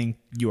I think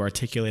you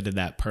articulated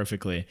that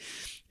perfectly,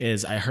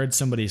 is I heard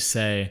somebody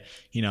say,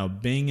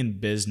 being in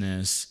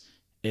business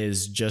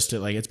is just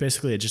it's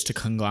basically just a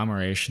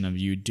conglomeration of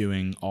you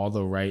doing all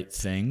the right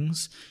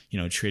things,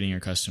 treating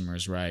your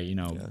customers right,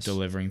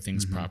 delivering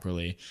things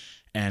properly,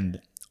 and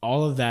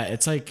all of that.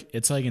 It's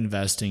like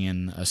investing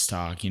in a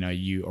stock,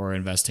 or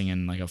investing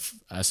in like a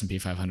S&P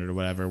 500 or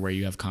whatever, where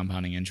you have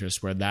compounding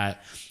interest, where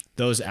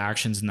those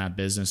actions in that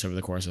business over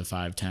the course of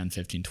 5, 10,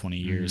 15, 20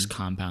 years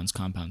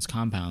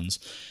compounds.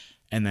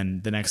 And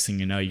then the next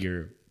thing you know,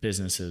 your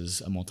business is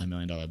a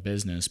multi-million-dollar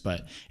business,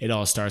 but it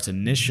all starts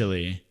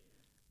initially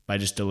by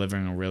just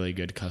delivering a really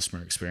good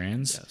customer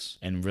experience Yes.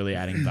 and really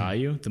adding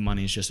value, the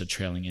money is just a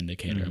trailing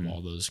indicator of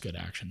all those good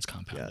actions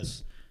compounded.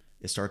 Yes.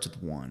 It starts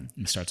with one.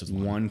 It starts with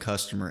one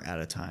customer at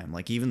a time.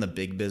 Like even the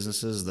big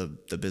businesses, the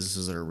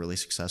businesses that are really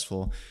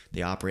successful,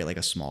 they operate like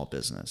a small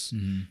business,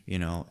 you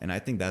know? And I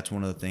think that's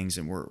one of the things,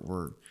 and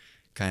we're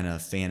kind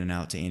of fanning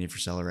out to Andy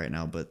Frisella right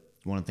now, but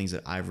one of the things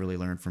that I've really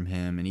learned from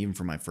him, and even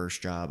from my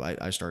first job,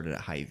 I started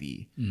at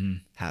Hy-Vee,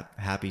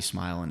 happy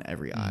smile in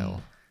every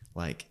aisle,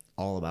 like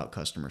all about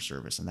customer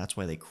service. And that's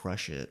why they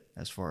crush it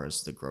as far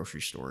as the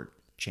grocery store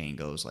chain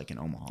goes, like in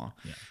Omaha.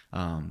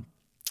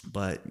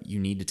 But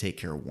you need to take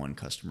care of one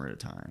customer at a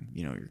time.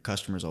 You know, your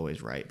customer's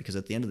always right, because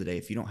at the end of the day,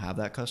 if you don't have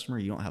that customer,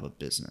 you don't have a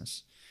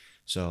business.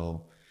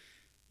 So,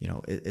 you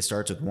know, it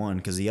starts with one,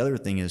 because the other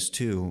thing is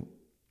too,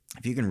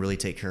 if you can really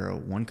take care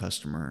of one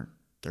customer,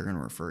 they're going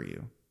to refer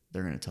you.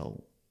 They're going to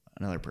tell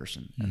another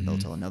person, and they'll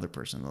tell another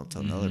person, they'll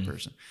tell another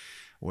person.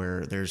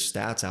 Where there's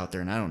stats out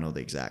there, and I don't know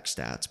the exact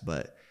stats,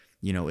 but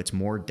you know, it's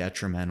more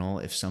detrimental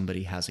if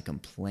somebody has a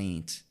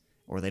complaint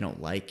or they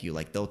don't like you.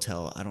 Like they'll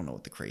tell, I don't know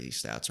what the crazy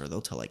stats are. They'll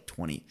tell like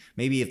 20,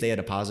 maybe if they had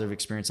a positive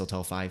experience, they'll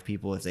tell 5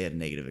 people. If they had a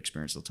negative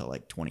experience, they'll tell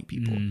like 20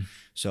 people.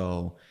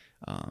 So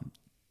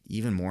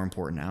even more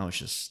important now, it's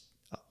just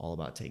all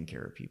about taking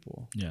care of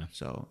people. Yeah.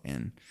 So,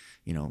 and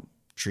you know,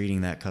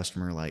 treating that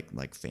customer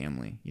like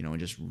family, you know, and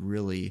just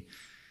really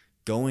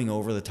going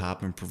over the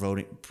top and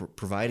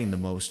providing the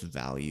most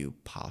value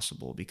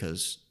possible,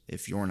 because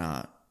if you're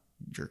not,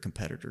 your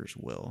competitors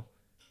will,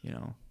 you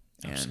know.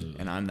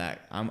 And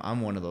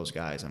I'm one of those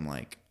guys. I'm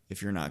like,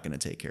 if you're not going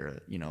to take care of,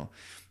 you know,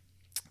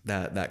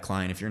 that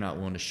client, if you're not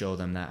willing to show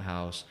them that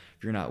house,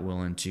 if you're not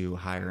willing to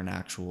hire an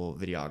actual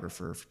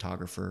videographer,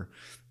 photographer,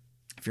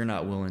 if you're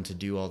not willing to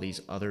do all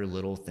these other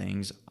little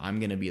things, I'm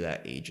going to be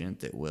that agent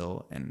that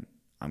will, and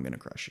I'm going to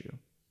crush you.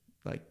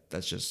 Like,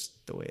 that's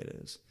just the way it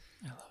is.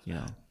 I love you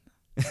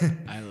that. Know?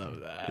 I love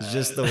that. It's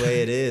just the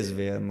way it is,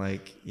 man.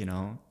 Like, you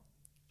know,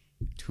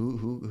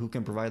 who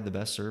can provide the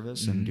best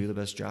service and do the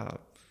best job?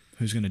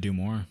 Who's going to do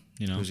more?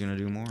 You know, who's going to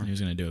do more?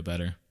 Who's going to do it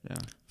better? Yeah.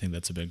 I think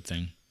that's a big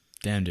thing.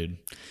 Damn, dude.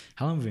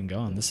 How long have we been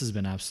going? This has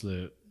been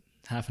absolute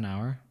half an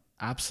hour.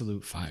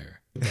 Absolute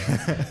fire.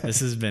 This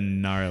has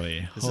been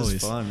gnarly. This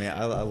is fun, man.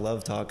 I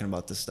love talking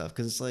about this stuff,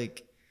 because it's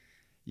like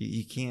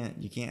you can't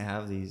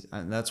have these.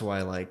 And that's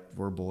why, like,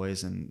 we're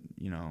boys, and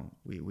you know,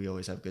 we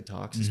always have good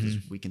talks, because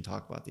we can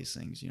talk about these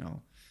things. You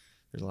know,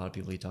 there's a lot of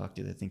people you talk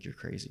to that think you're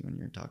crazy when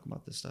you're talking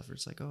about this stuff.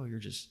 It's like, oh,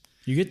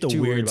 you get the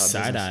weird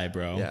side eye,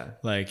 bro. Yeah.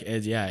 Like,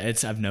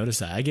 I've noticed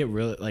that. I get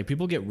really, like,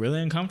 people get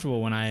really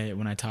uncomfortable when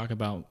I talk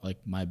about like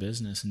my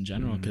business in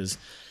general, because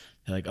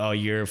they're like, oh,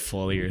 you're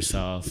full of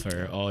yourself,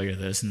 or oh, you're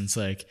this, and it's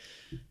like,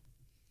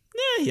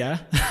 yeah.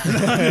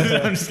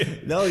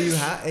 No, you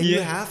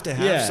have to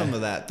have some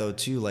of that though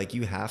too. Like,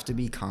 you have to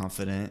be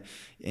confident,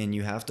 and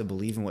you have to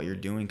believe in what you're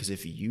doing, because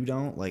if you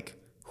don't, like,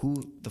 who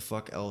the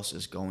fuck else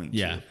is going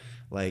to?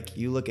 Like,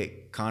 you look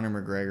at Conor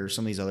McGregor,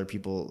 some of these other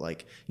people,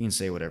 like, you can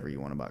say whatever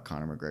you want about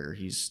Conor McGregor.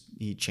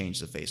 He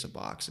changed the face of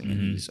boxing,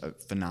 and he's a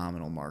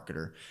phenomenal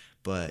marketer,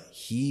 but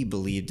he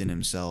believed in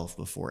himself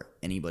before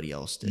anybody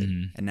else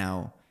did. And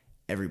now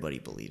everybody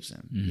believes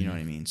him. You know what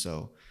I mean?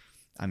 So,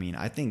 I mean,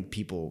 I think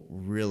people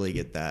really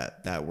get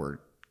that word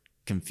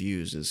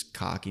confused as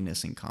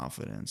cockiness and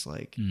confidence.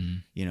 Like,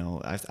 you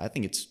know, I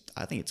think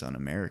it's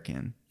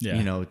un-American,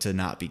 you know, to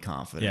not be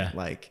confident.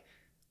 Like,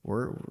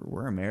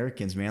 we're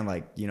Americans, man.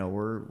 Like, you know,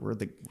 we're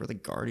the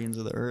guardians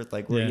of the earth.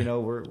 Like, you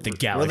know, we're the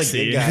galaxy.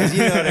 We're the good guys.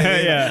 You know what I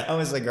mean? I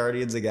almost like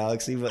Guardians of the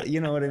Galaxy, but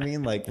you know what I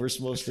mean? Like, we're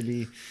supposed to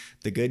be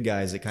the good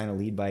guys that kind of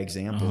lead by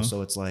example.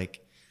 So it's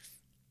like,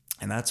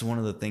 and that's one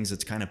of the things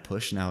that's kind of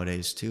pushed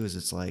nowadays too, is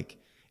it's like,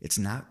 it's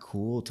not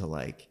cool to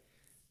like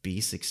be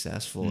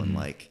successful and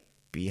like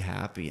be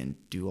happy and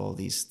do all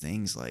these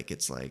things. Like,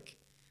 it's like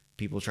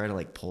people try to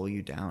like pull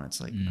you down.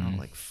 It's like, no,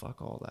 like,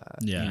 fuck all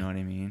that. You know what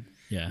I mean?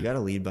 Yeah. You got to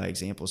lead by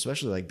example,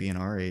 especially like being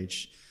our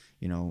age.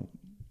 You know,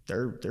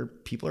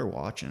 people are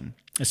watching,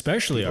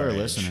 especially people are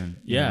listening.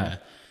 Yeah. Know?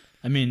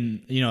 I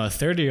mean, you know, a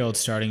 30-year-old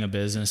starting a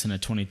business and a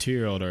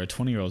 22-year-old or a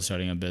 20-year-old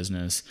starting a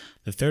business,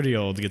 the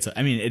 30-year-old gets,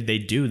 they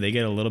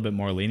get a little bit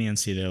more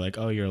leniency. They're like,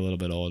 oh, you're a little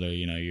bit older,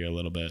 you know, you're a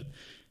little bit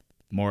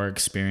more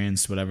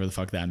experienced, whatever the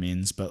fuck that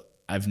means. But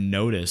I've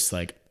noticed,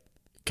 like,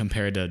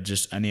 compared to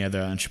just any other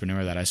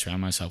entrepreneur that I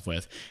surround myself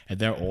with, if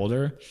they're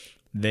older,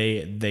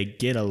 they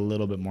get a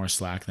little bit more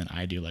slack than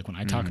I do. Like, when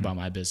I talk about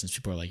my business,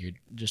 people are like, you're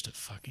just a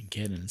fucking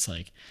kid. And it's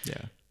like,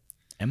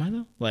 am I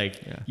though?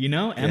 Like, you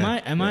know,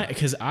 am I?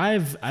 Because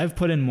I've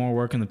put in more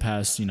work in the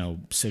past, you know,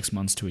 6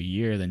 months to a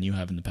year than you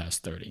have in the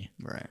past 30.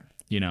 Right.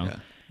 You know,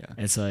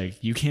 it's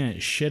like, you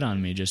can't shit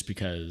on me just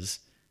because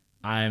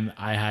I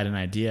had an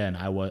idea and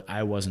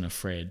I wasn't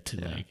afraid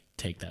to like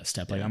take that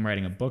step. Like, I'm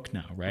writing a book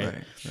now, right?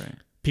 Right.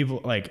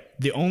 People, like,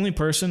 the only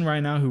person right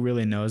now who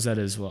really knows that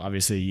is, well,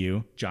 obviously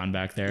you, John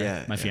back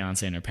there, my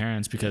fiance and her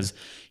parents, because,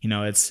 you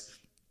know, it's,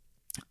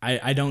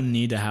 I don't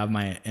need to have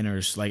my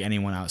like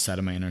anyone outside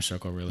of my inner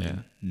circle really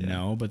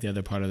know. But the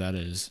other part of that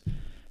is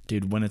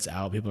dude, when it's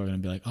out, people are going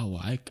to be like, oh,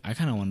 well, I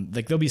kind of want,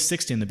 like, they'll be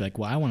 60 and they'll be like,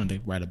 well, I wanted to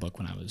write a book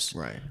when I was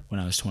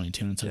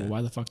 22. And it's like, well,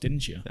 why the fuck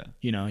didn't you? Yeah.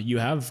 You know, you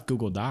have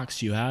Google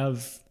Docs, you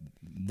have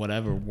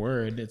whatever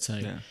Word. It's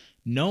like,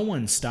 no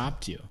one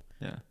stopped you.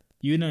 Yeah.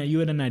 You know, you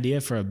had an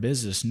idea for a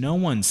business. No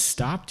one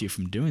stopped you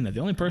from doing that.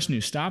 The only person who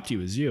stopped you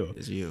is you.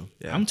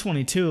 Yeah. I'm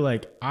 22.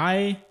 Like,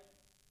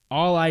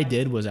 all I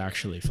did was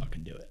actually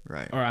fucking do it.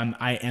 Right. Or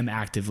I am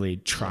actively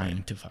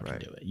trying to fucking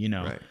do it, you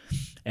know? Right.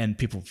 And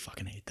people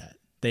fucking hate that.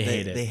 They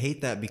hate it. They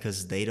hate that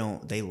because they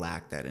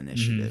lack that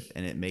initiative,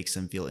 and it makes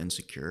them feel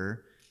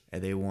insecure,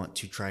 and they want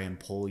to try and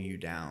pull you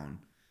down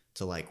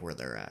to like where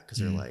they're at. Cause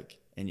they're like,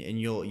 and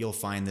you'll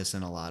find this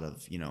in a lot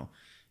of, you know,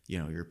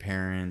 your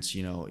parents,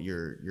 you know,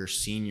 your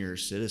senior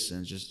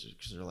citizens, just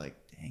because they're like,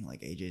 dang,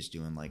 like AJ's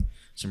doing like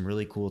some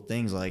really cool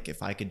things. Like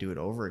if I could do it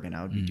over again,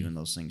 I would be doing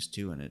those things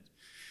too. And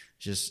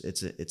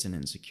it's an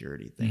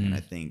insecurity thing. And I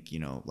think, you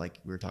know, like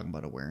we were talking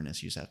about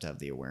awareness, you just have to have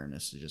the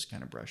awareness to just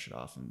kind of brush it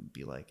off and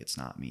be like, it's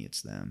not me,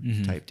 it's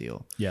them type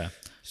deal. Yeah,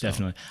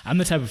 definitely. I'm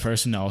the type of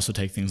person to also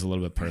take things a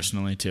little bit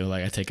personally too.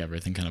 Like I take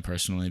everything kind of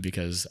personally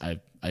because I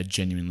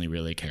genuinely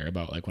really care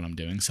about like what I'm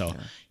doing. So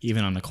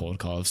even on the cold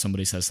call, if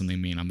somebody says something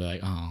mean, I'll be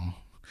like, oh,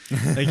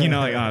 like, you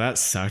know, like, oh, that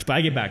sucked, but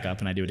I get back up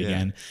and I do it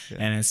again.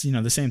 And it's, you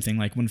know, the same thing,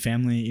 like when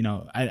family, you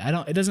know,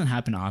 it doesn't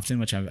happen often,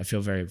 which I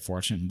feel very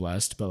fortunate and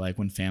blessed, but like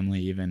when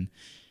family even,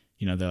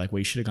 you know, they're like, well,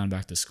 you should have gone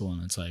back to school.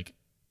 And it's like,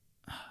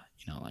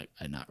 you know, like,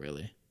 not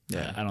really.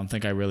 I don't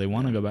think I really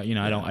want to go back. You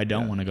know, I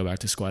don't want to go back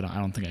to school. I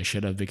don't think I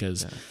should have,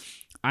 because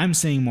I'm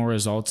seeing more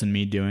results in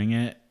me doing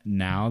it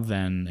now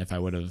than if I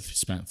would have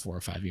spent 4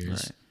 or 5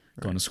 years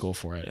going to school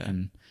for it.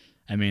 And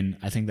I mean,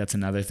 I think that's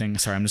another thing.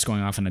 Sorry, I'm just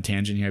going off on a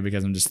tangent here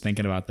because I'm just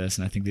thinking about this,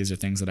 and I think these are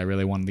things that I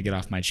really wanted to get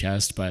off my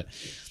chest. But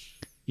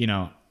you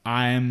know,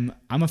 I'm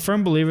a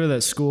firm believer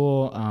that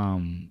school.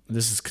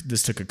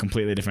 This took a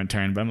completely different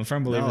turn, but I'm a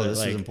firm believer that this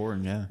like, is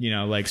important. Yeah, you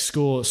know, like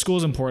school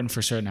is important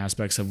for certain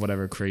aspects of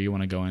whatever career you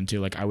want to go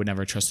into. Like I would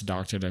never trust a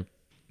doctor to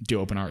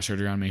do open heart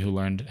surgery on me who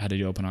learned how to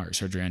do open heart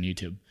surgery on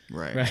YouTube.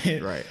 Right.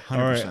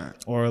 100%.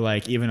 Or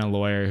like even a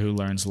lawyer who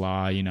learns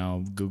law, you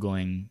know,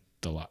 Googling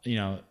the law, you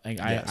know, like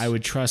I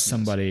would trust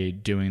somebody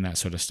doing that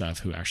sort of stuff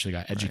who actually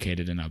got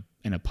educated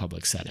in a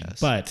public setting.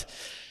 But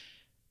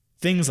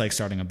things like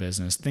starting a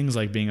business, things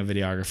like being a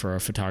videographer or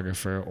a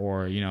photographer,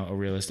 or, you know, a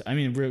real estate. I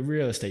mean,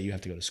 real estate, you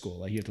have to go to school.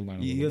 Like you have to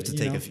learn. You have to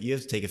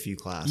take a few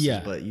classes.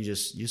 Yeah. But you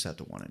just have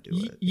to want to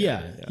do it.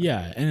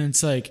 Yeah. And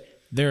it's like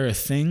there are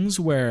things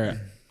where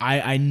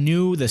I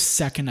knew the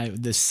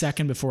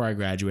second before I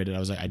graduated, I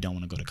was like, I don't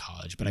want to go to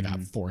college, but I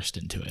got forced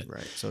into it.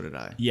 Right. So did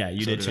I. Yeah,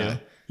 you did too.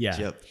 Yeah.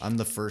 Yep. I'm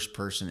the first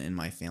person in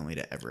my family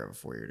to ever have a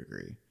 4-year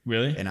degree.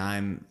 Really? And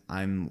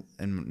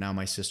and now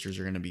my sisters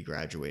are going to be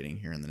graduating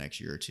here in the next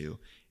year or two.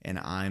 And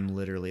I'm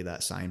literally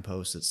that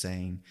signpost that's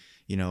saying,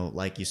 you know,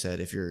 like you said,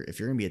 if you're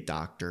going to be a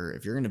doctor,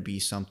 if you're going to be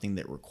something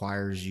that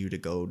requires you to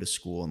go to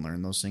school and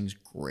learn those things,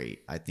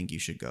 great. I think you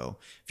should go.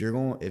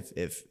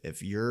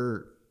 If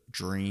your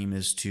dream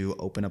is to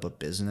open up a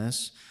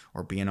business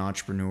or be an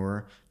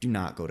entrepreneur, do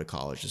not go to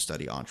college to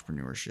study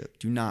entrepreneurship.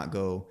 Do not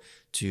go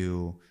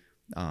to,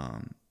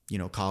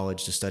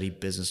 college to study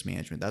business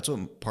management. That's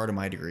what part of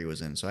my degree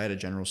was in. So I had a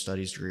general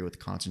studies degree with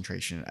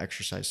concentration in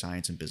exercise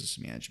science and business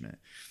management.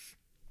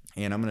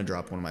 And I'm going to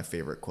drop one of my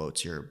favorite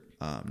quotes here.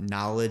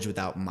 Knowledge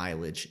without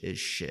mileage is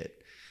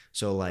shit.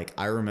 So like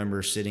I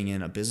remember sitting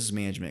in a business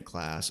management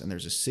class and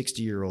there's a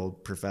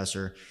 60-year-old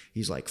professor.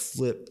 He's like,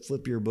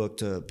 flip your book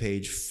to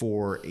page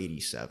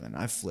 487.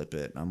 I flip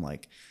it. And I'm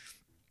like,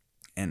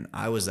 and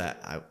I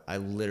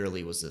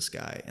literally was this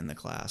guy in the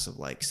class of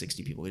like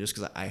 60 people just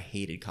because I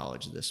hated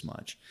college this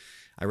much.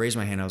 I raised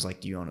my hand. I was like,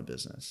 do you own a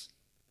business?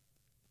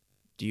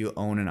 Do you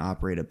own and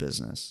operate a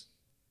business?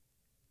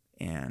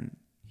 And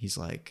he's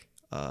like,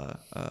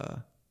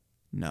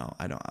 no,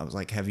 I don't. I was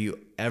like, have you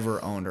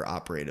ever owned or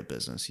operated a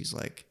business? He's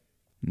like,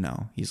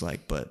 no. He's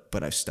like,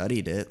 but I've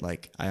studied it.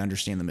 Like, I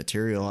understand the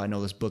material. I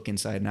know this book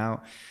inside and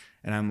out.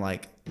 And I'm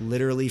like,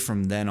 literally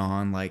from then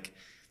on, like,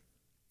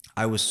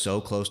 I was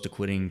so close to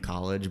quitting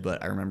college,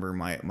 but I remember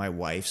my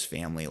wife's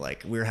family,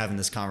 like, we were having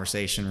this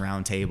conversation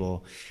round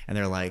table, and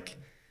they're like,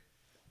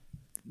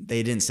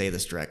 they didn't say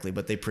this directly,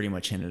 but they pretty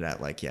much hinted at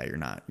like, yeah, you're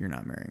not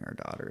marrying our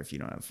daughter if you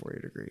don't have a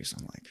 4-year degree. So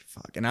I'm like,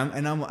 fuck. And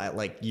I'm at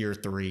like year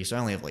 3, so I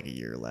only have like a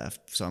year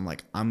left. So I'm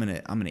like, I'm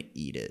gonna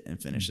eat it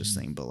and finish this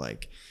thing. But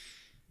like,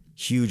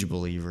 huge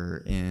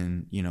believer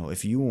in, you know,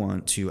 if you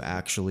want to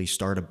actually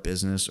start a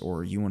business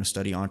or you want to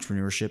study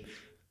entrepreneurship,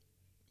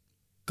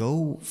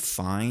 go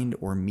find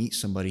or meet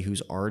somebody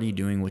who's already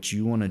doing what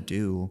you want to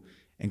do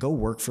and go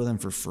work for them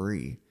for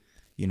free.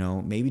 You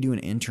know, maybe do an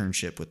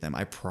internship with them.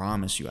 I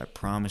promise you,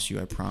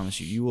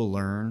 you will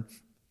learn,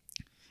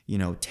 you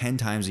know, 10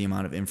 times the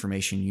amount of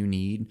information you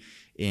need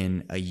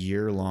in a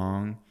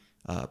year-long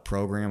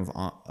program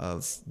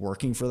of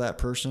working for that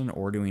person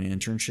or doing an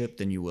internship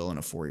than you will in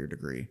a 4-year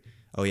degree.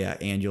 Oh yeah,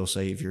 and you'll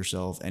save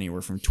yourself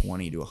anywhere from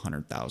 $20,000 to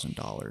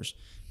 $100,000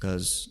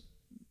 because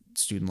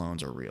student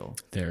loans are real.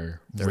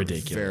 They're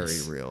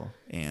ridiculous. Very real.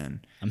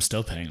 And I'm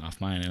still paying off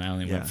mine, and I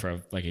only went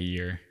for like a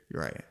year.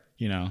 Right.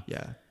 you know?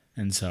 Yeah.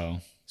 And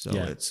so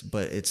it's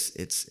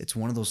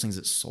one of those things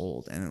that's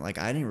sold. And like,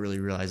 I didn't really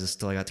realize this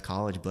till I got to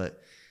college,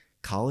 but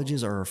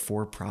colleges are a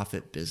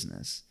for-profit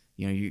business.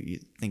 You know, you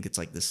think it's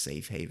like this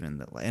safe haven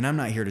that, and I'm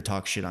not here to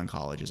talk shit on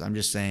colleges. I'm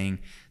just saying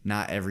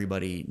not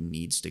everybody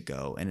needs to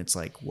go. And it's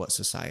like what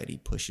society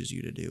pushes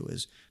you to do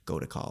is go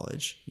to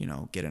college, you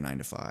know, get a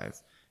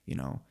 9-to-5, you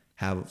know,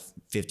 have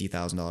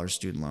 $50,000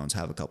 student loans,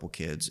 have a couple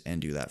kids,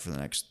 and do that for the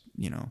next,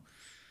 you know,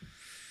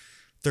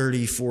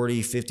 30,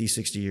 40, 50,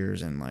 60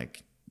 years, and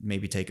like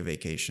maybe take a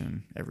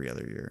vacation every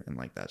other year. And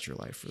like, that's your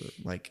life. For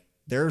like,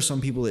 there are some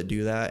people that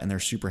do that and they're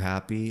super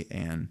happy,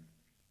 and,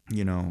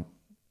 you know,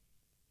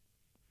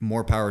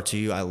 more power to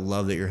you. I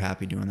love that you're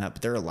happy doing that.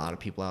 But there are a lot of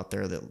people out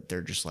there that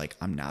they're just like,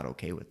 I'm not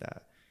okay with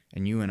that.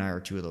 And you and I are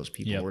two of those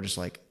people. Yep. We're just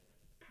like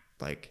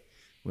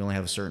we only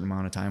have a certain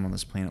amount of time on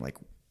this planet. Like,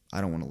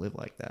 I don't want to live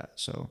like that.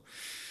 So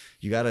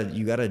you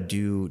gotta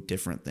do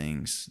different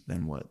things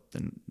than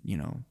you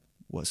know,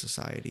 what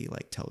society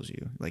like tells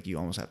you. Like, you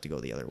almost have to go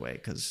the other way,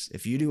 because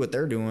if you do what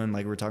they're doing,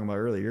 like we were talking about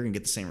earlier, you're gonna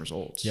get the same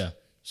results. Yeah.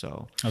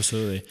 So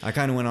absolutely. I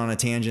kind of went on a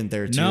tangent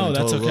there too. No,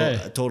 that's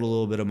okay. I told a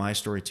little bit of my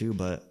story too,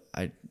 but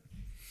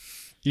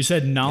you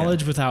said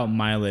knowledge without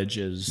mileage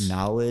is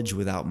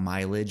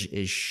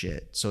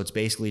shit. So it's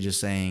basically just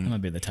saying, that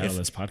might be the title of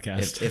this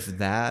podcast. If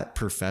that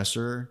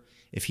professor,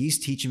 if he's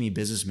teaching me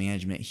business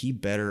management, he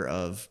better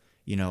have,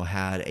 you know,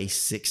 had a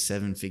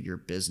 6-7 figure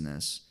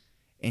business,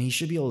 and he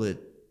should be able to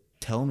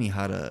tell me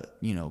how to,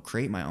 you know,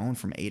 create my own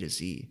from A to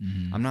Z.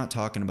 Mm-hmm. I'm not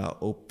talking about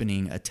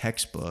opening a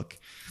textbook,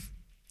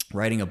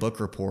 writing a book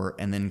report,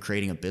 and then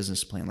creating a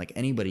business plan. Like,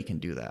 anybody can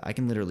do that. I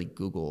can literally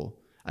Google,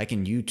 I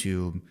can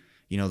YouTube,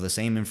 you know, the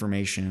same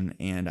information,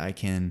 and I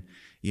can,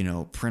 you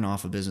know, print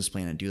off a business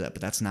plan and do that.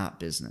 But that's not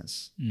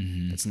business.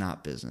 Mm-hmm. It's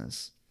not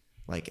business.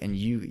 Like, and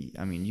you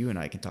and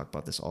I can talk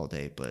about this all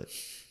day, but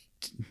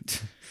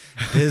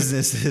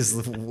business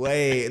is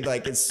way,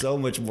 like, it's so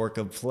much more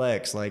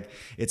complex. Like,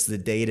 it's the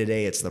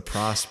day-to-day, it's the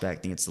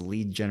prospecting, it's the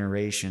lead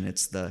generation,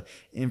 it's the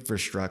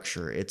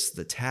infrastructure, it's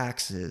the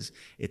taxes,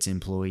 it's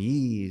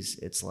employees,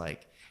 it's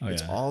like,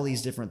 it's all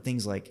these different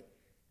things. Like,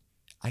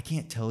 I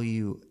can't tell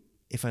you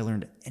if I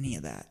learned any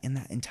of that in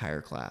that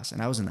entire class.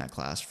 And I was in that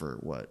class for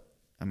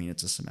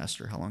it's a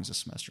semester. How long is a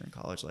semester in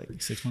college?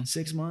 Like 6 months?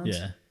 6 months?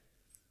 Yeah.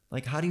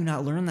 Like, how do you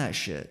not learn that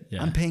shit?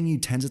 Yeah. I'm paying you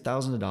tens of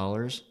thousands of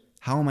dollars.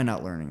 How am I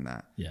not learning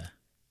that? Yeah.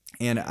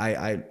 And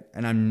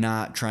I'm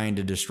not trying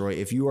to destroy.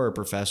 If you are a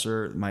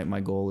professor,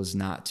 my goal is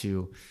not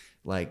to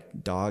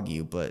like dog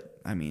you, but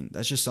I mean,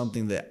 that's just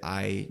something that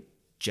I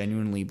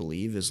genuinely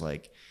believe is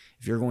like,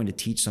 if you're going to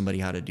teach somebody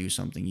how to do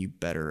something, you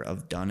better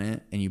have done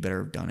it, and you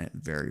better have done it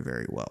very,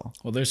 very well.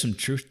 Well, there's some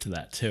truth to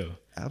that too.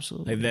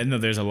 Absolutely.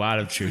 Like, there's a lot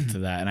of truth to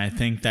that. And I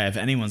think that if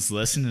anyone's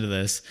listening to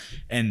this,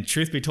 and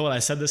truth be told, I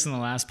said this in the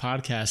last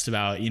podcast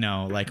about, you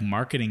know, like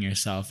marketing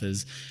yourself,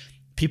 is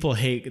people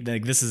hate,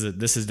 like, this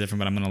is different,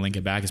 but I'm going to link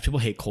it back, is people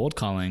hate cold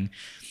calling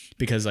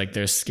because like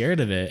they're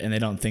scared of it and they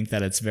don't think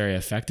that it's very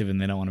effective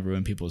and they don't want to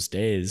ruin people's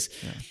days.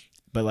 Yeah.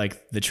 But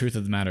like, the truth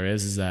of the matter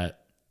is that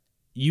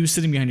you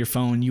sitting behind your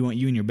phone, you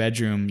in your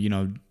bedroom, you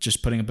know,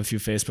 just putting up a few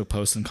Facebook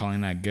posts and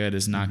calling that good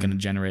is not going to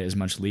generate as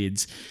much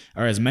leads,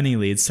 or as many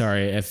leads,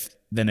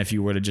 than if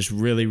you were to just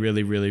really,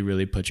 really, really,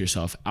 really put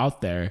yourself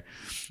out there.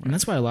 Right. And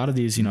that's why a lot of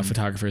these, you know,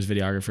 photographers,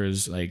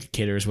 videographers, like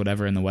caterers,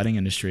 whatever, in the wedding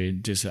industry,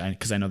 just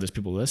because I know there's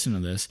people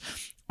listening to this,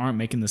 aren't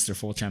making this their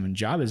full-time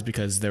job, is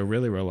because they're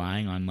really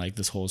relying on like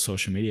this whole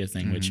social media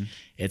thing, which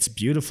it's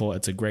beautiful.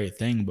 It's a great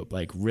thing, but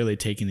like really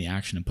taking the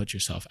action and put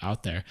yourself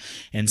out there.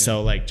 And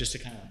so like, just to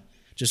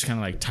kind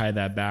of like tie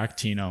that back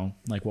to, you know,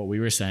 like what we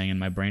were saying, and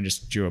my brain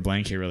just drew a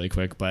blank here really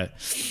quick, but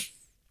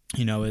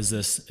you know, is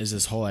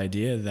this whole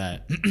idea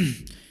that,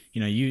 you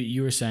know,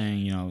 you were saying,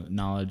 you know,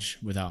 knowledge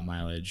without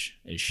mileage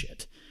is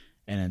shit.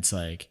 And it's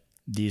like,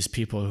 these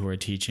people who are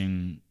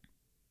teaching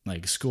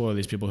like school, or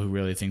these people who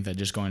really think that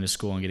just going to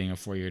school and getting a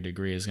 4-year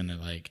degree is going to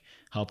like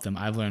help them.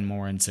 I've learned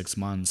more in 6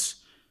 months.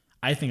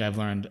 I think I've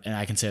learned, and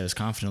I can say this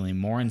confidently,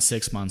 more in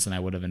 6 months than I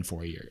would have in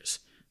 4 years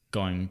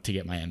going to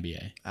get my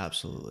MBA.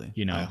 Absolutely.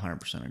 You know, I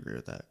 100% agree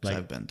with that, because like,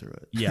 I've been through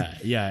it.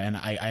 Yeah. And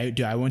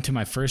I went to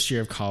my first year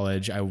of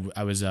college. I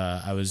was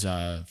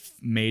a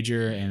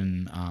major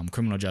in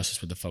criminal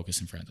justice with a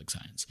focus in forensic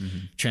science.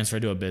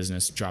 Transferred to a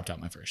business, dropped out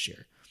my first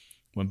year.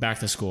 Went back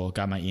to school,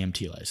 got my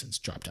EMT license,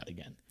 dropped out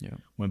again. Yeah.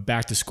 Went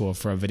back to school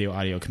for a video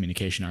audio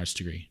communication arts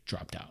degree,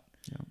 dropped out.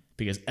 Yeah.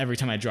 Because every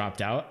single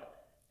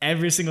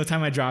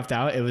time I dropped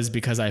out, it was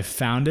because I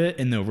found it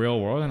in the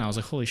real world, and I was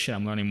like, holy shit,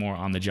 I'm learning more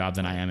on the job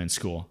than I am in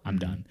school. I'm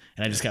done.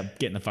 And I just kept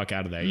getting the fuck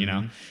out of there, you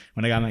know?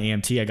 When I got my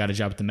EMT, I got a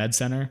job at the med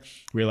center,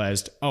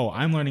 realized, oh,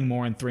 I'm learning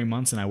more in 3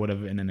 months than I would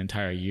have in an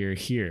entire year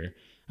here.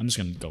 I'm just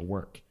going to go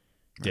work.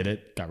 Did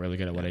it, got really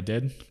good at what I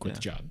did, quit the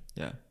job.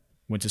 Yeah.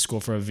 Went to school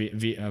for a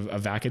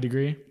VACA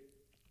degree,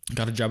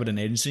 got a job at an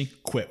agency,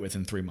 quit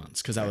within 3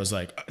 months. Cause I was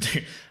like,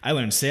 I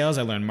learned sales,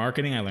 I learned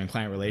marketing, I learned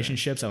client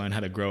relationships, I learned how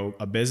to grow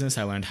a business,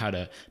 I learned how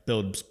to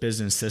build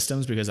business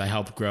systems, because I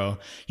helped grow,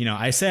 you know,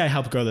 I say I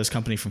helped grow this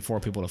company from 4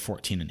 people to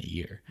 14 in a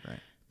year. Right.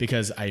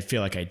 because I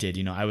feel like I did,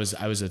 I was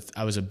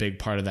a big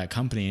part of that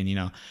company.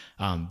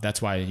 And,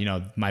 that's why,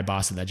 my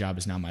boss at that job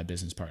is now my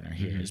business partner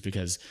here, is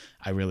because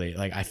I really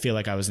I feel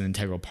like I was an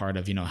integral part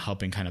of,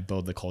 helping kind of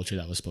build the culture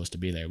that was supposed to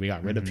be there. We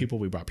got rid of people,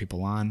 we brought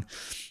people on.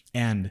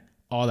 And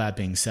all that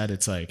being said,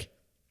 it's like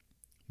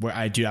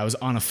I was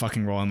on a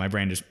fucking roll and my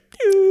brain just,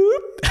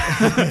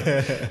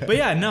 but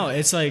yeah, no,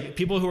 it's like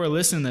people who are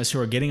listening to this, who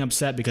are getting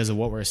upset because of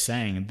what we're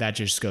saying, that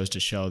just goes to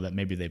show that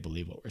maybe they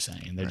believe what we're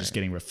saying and they're just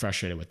getting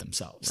frustrated with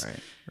themselves.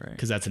 Right.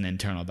 Because that's an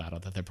internal battle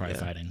that they're probably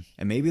fighting.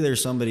 And maybe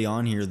there's somebody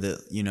on here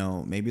that,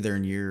 maybe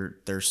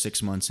they're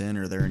 6 months in,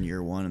 or they're in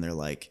year 1 and they're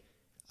like,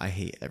 I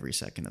hate every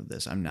second of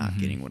this. I'm not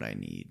getting what I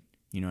need.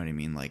 You know what I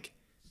mean? Like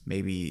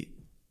maybe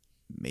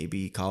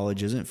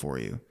college isn't for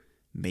you.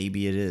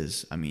 Maybe it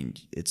is. I mean,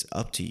 it's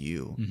up to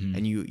you.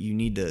 And you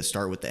need to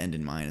start with the end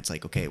in mind. It's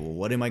like, okay, well,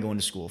 what am I going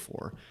to school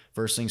for?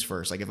 First things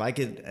first. Like if I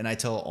could, and I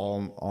tell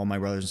all my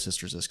brothers and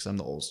sisters this, because I'm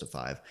the oldest of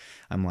 5.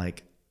 I'm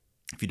like,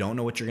 if you don't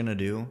know what you're going to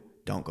do,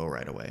 don't go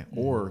right away.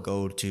 Or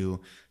go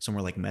to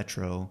somewhere like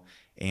Metro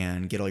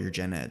and get all your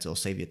gen eds. It'll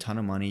save you a ton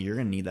of money. You're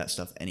going to need that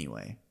stuff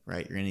anyway,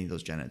 right? You're going to need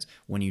those gen eds.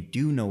 When you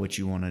do know what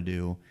you want to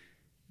do,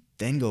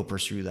 then go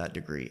pursue that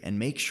degree and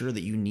make sure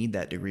that you need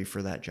that degree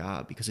for that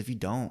job. Because if you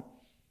don't,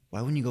 why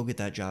wouldn't you go get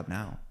that job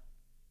now?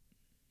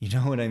 You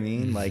know what I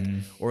mean? Like,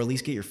 or at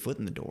least get your foot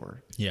in the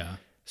door. Yeah.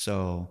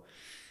 So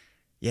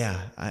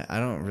yeah, I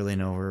don't really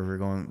know where we're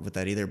going with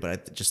that either, but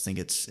I just think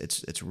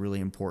it's really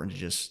important to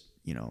just,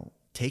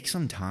 take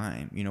some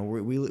time. We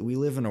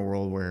live in a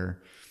world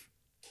where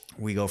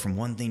we go from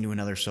one thing to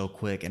another so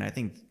quick. And I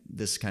think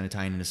this kind of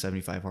tying into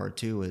 75 hard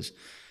too is,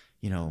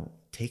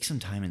 take some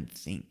time and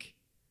think.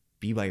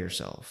 Be by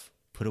yourself.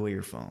 Put away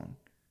your phone.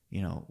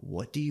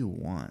 What do you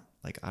want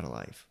out of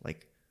life?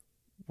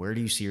 Where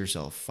do you see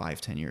yourself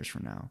 5-10 years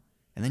from now?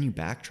 And then you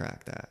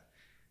backtrack that.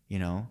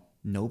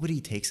 Nobody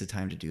takes the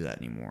time to do that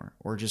anymore,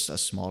 or just a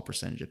small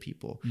percentage of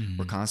people.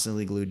 We're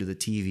constantly glued to the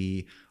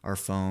TV, our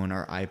phone,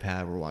 our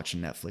iPad, we're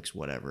watching Netflix,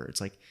 whatever. It's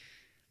like,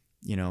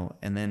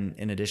 and then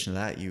in addition to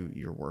that,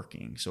 you're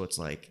working. So it's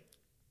like,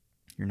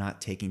 you're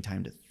not taking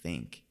time to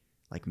think,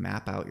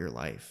 map out your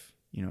life.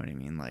 You know what I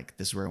mean?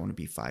 This is where I want to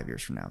be 5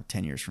 years from now,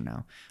 10 years from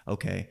now.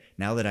 Okay.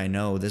 Now that I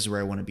know this is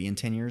where I want to be in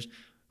 10 years,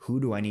 who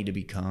do I need to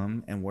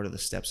become, and what are the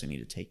steps I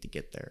need to take to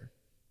get there?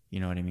 You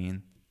know what I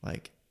mean?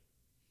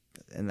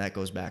 And that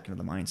goes back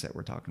into the mindset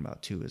we're talking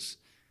about too, is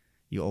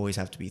you always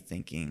have to be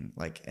thinking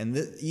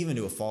even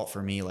to a fault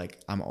for me,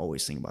 I'm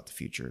always thinking about the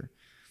future.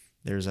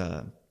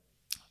 I'm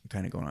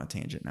kind of going on a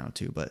tangent now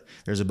too, but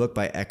there's a book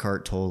by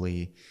Eckhart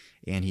Tolle,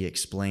 and he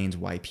explains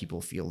why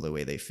people feel the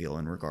way they feel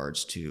in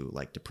regards to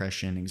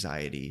depression,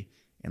 anxiety,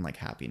 and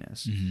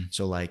happiness.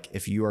 So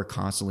if you are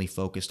constantly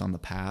focused on the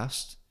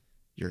past,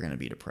 you're going to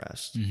be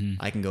depressed.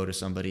 I can go to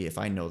somebody, if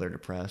I know they're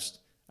depressed,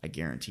 I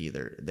guarantee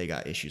they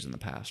got issues in the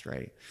past,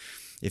 right?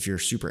 If you're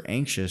super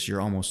anxious, you're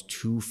almost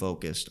too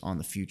focused on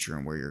the future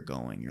and where you're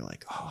going. You're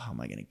like, oh, how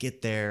am I going to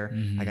get there?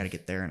 I got to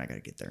get there, and I got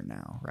to get there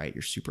now, right?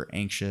 You're super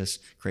anxious,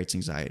 creates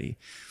anxiety.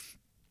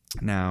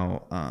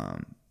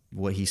 Now,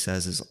 what he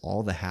says is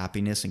all the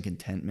happiness and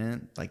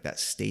contentment, that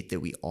state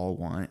that we all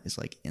want, is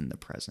in the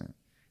present.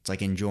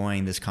 It's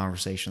enjoying this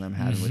conversation that I'm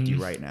having with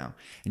you right now.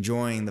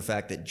 Enjoying the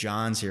fact that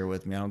John's here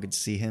with me. I don't get to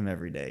see him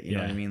every day. You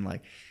know what I mean?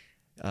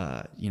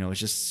 It's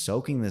just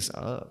soaking this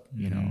up,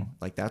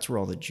 that's where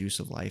all the juice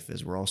of life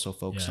is. We're also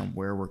focused on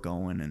where we're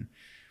going and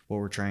what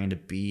we're trying to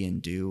be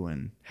and do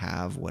and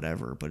have,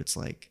 whatever. But it's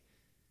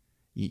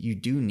you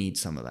do need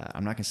some of that.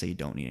 I'm not going to say you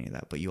don't need any of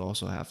that, but you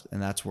also have,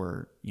 and that's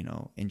where,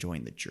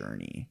 enjoying the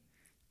journey,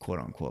 quote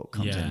unquote,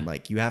 comes in.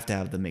 You have to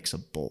have the mix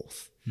of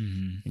both.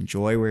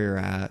 Enjoy where you're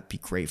at, be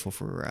grateful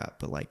for where you're at,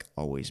 but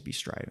always be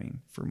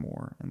striving for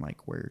more and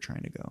where you're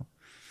trying to go.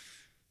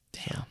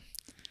 Damn.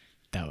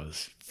 That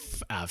was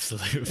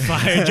absolute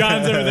fire.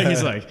 John's over there.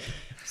 He's like,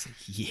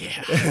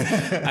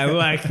 yeah, I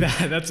like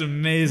that. That's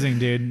amazing,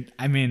 dude.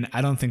 I mean,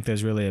 I don't think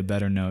there's really a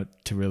better note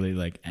to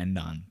really end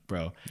on,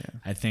 bro. Yeah.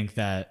 I think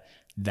that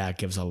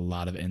gives a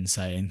lot of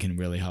insight and can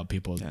really help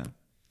people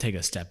take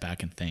a step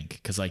back and think.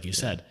 Cause like you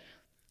said,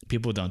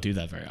 people don't do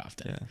that very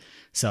often. Yeah.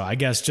 So I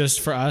guess just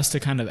for us to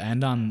kind of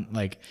end on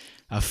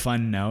a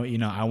fun note,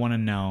 I want to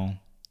know,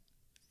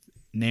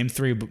 name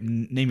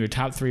your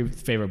top 3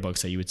 favorite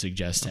books that you would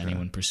suggest to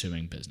anyone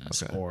pursuing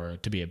business or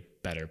to be a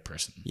better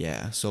person.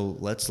 Yeah. So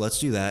let's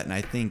do that. And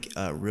I think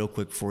real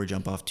quick before we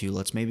jump off too,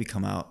 let's maybe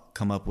come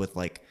up with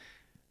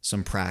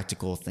some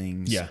practical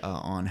things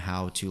on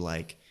how to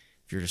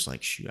if you're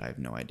just shoot, I have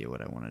no idea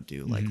what I want to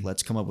do.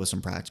 Let's come up with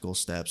some practical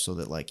steps so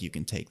that you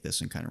can take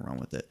this and kind of run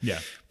with it. Yeah.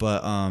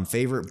 But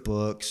favorite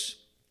books,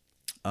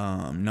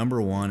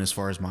 number 1, as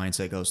far as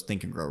mindset goes,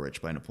 Think and Grow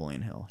Rich by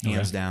Napoleon Hill.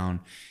 Hands down.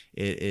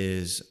 It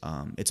is,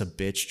 it's a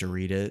bitch to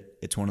read it.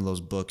 It's one of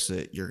those books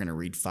that you're going to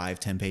read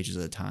 5-10 pages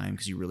at a time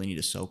because you really need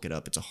to soak it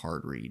up. It's a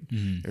hard read.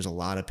 There's a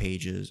lot of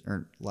pages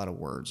or a lot of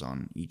words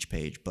on each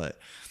page, but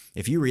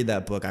if you read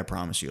that book, I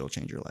promise you it'll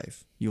change your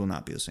life. You will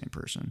not be the same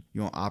person.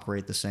 You won't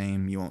operate the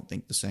same. You won't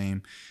think the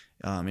same.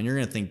 And you're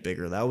going to think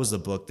bigger. That was the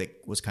book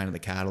that was kind of the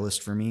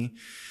catalyst for me.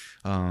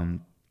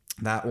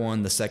 that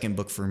one. The second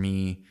book for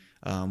me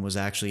was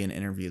actually an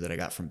interview that I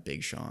got from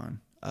Big Sean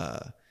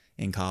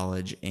in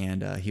college,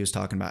 and he was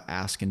talking about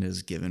Ask and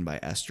Is Given by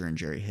Esther and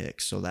Jerry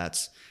Hicks. So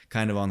that's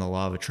kind of on the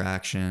law of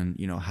attraction,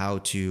 how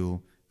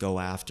to go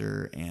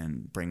after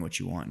and bring what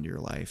you want into your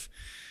life.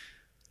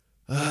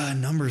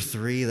 Number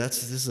 3,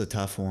 this is a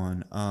tough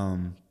one.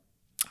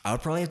 I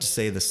would probably have to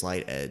say The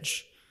Slight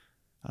Edge.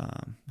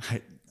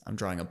 I'm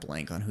drawing a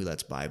blank on who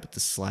that's by, but The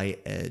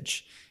Slight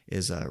Edge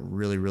is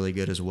really, really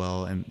good as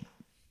well. And,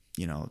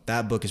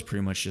 that book is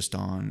pretty much just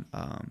on,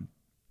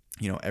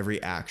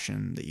 every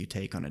action that you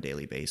take on a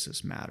daily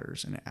basis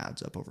matters and it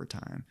adds up over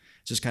time.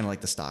 It's just kind of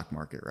like the stock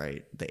market,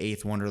 right? The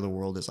eighth wonder of the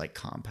world is like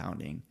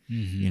compounding.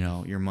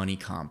 Your money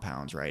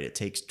compounds, right? It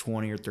takes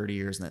 20 or 30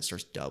 years and that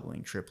starts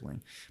doubling,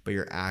 tripling. But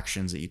your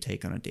actions that you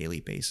take on a daily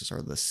basis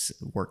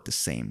work the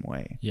same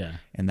way. Yeah.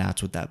 And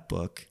that's what that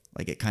book,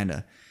 like it kind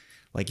of,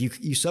 like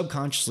you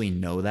subconsciously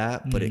know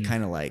that, but it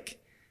kind of like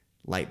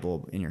light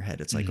bulb in your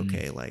head. It's like,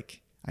 okay,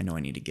 like I know I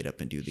need to get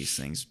up and do these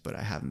things, but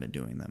I haven't been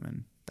doing them.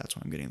 And that's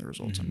why I'm getting the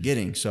results I'm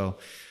getting. So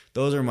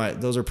those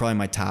are probably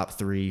my top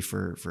 3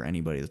 for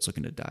anybody that's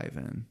looking to dive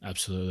in.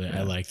 Absolutely.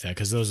 Yeah. I like that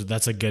because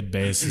that's a good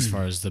base as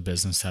far as the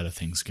business side of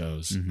things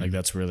goes. Like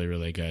that's really,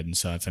 really good. And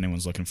so if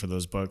anyone's looking for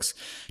those books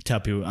to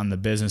help you on the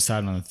business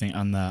side, on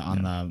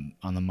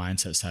the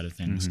mindset side of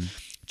things,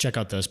 check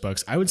out those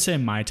books. I would say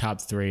my top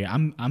 3,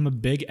 I'm a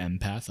big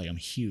empath. Like I'm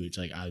huge.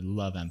 Like I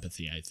love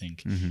empathy. I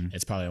think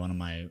it's probably one of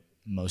my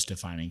most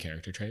defining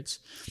character traits.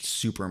 It's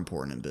super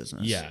important in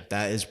business. Yeah.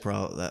 That is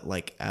that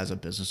like as a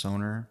business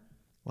owner,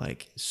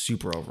 like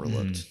super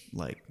overlooked,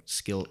 like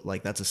skill,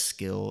 like that's a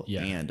skill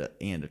and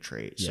a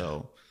trait. Yeah.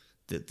 So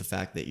the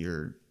fact that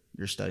you're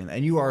studying that,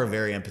 and you are a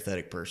very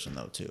empathetic person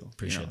though too.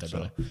 Appreciate that,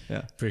 brother.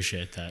 Yeah.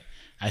 Appreciate that.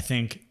 I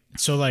think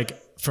so.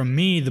 Like for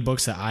me, the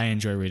books that I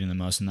enjoy reading the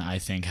most and that I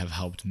think have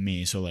helped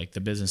me. So like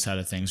the business side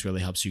of things really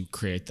helps you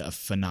create a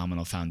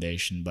phenomenal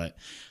foundation, but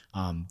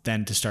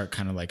then to start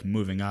kind of like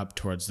moving up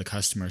towards the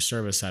customer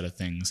service side of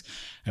things,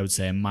 I would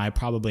say my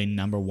probably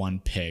number 1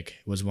 pick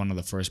was one of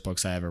the first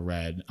books I ever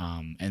read,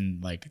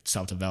 and like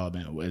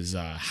self-development was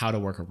How to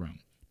Work a Room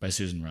by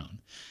Susan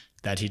Rohn.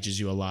 That teaches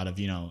you a lot of,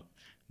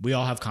 we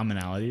all have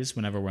commonalities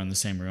whenever we're in the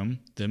same room.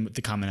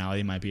 The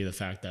commonality might be the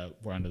fact that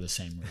we're under the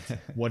same roof.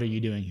 What are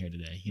you doing here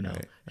today?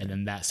 Right. And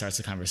then that starts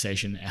the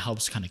conversation. It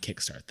helps kind of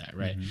kickstart that,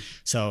 right?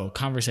 So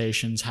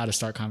conversations, how to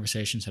start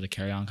conversations, how to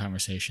carry on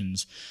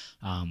conversations,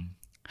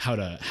 how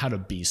to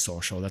be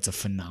social. That's a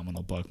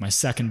phenomenal book. My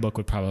second book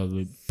would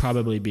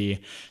probably be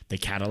The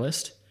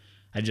Catalyst.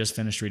 I just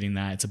finished reading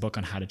that. It's a book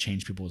on how to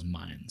change people's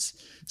minds.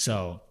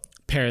 So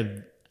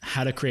pair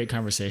how to create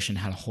conversation,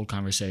 how to hold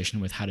conversation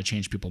with how to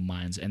change people's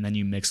minds, and then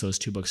you mix those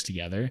 2 books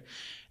together,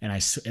 and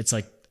it's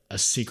like a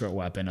secret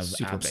weapon of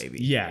super baby.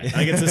 Yeah,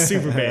 like it's a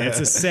super baby.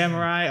 It's a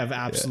samurai of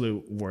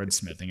absolute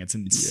wordsmithing. It's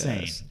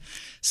insane. Yes.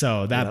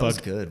 So that book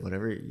was good.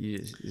 Whatever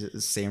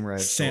samurai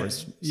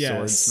swords. Yeah,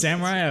 swords.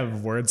 Samurai of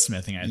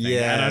wordsmithing. I think.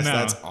 Yeah, I don't know.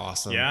 That's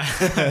awesome. Yeah,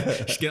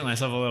 just getting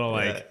myself a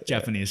little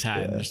Japanese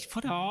hat and just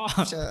put it on.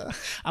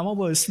 I'm a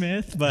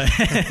wordsmith, but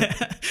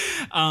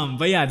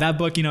yeah, that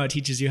book, it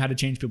teaches you how to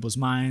change people's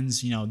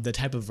minds. The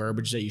type of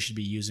verbiage that you should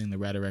be using, the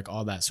rhetoric,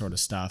 all that sort of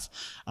stuff,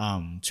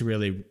 to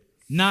really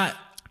not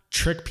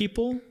trick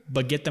people,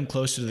 but get them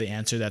closer to the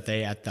answer that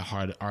they at the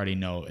heart already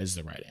know is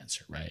the right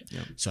answer, right?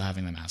 Yep. So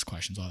having them ask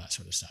questions, all that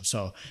sort of stuff.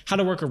 So How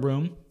to Work a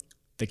Room,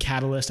 The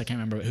Catalyst, I can't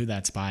remember who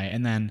that's by.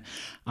 And then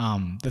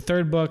the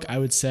third book, I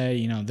would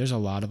say, there's a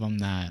lot of them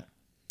that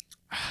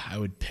I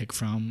would pick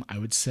from. I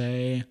would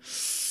say,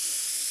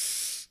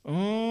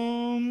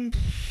 I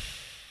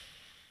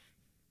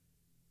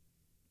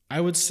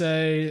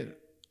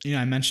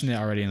mentioned it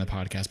already in the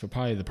podcast, but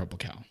probably The Purple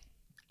Cow.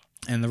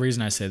 And the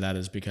reason I say that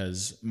is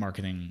because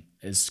marketing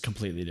is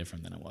completely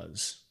different than it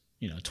was,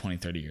 20,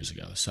 30 years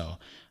ago. So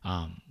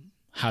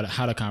how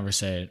to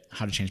conversate,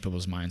 how to change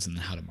people's minds, and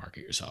then how to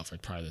market yourself are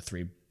probably the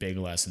 3 big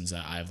lessons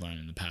that I've learned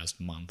in the past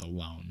month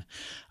alone.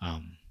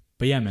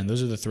 But yeah, man,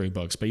 those are the 3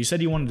 books. But you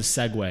said you wanted to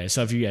segue.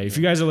 So if you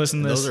guys are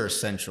listening to this. Those are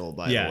essential,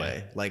 by the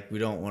way. Like we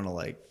don't want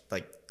to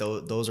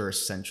those are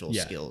essential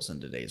skills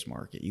in today's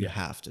market. You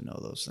have to know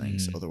those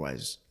things.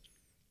 Otherwise,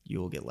 you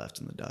will get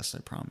left in the dust, I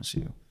promise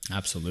you.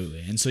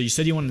 Absolutely. And so you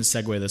said you wanted to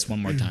segue this one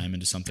more time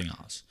into something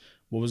else.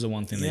 What was the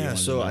one thing that you wanted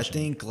to mention? I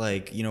think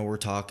we're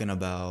talking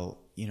about,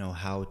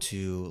 how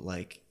to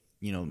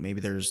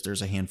maybe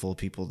there's a handful of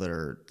people that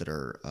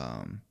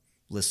are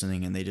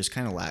listening and they just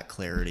kind of lack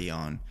clarity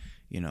on,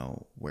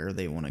 where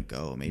they want to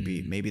go.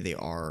 Maybe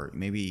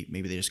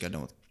they just got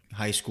done with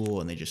high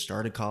school and they just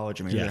started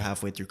college, or maybe they're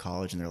halfway through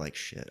college and they're like,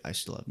 shit, I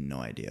still have no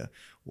idea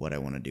what I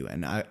want to do.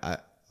 And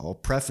I'll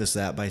preface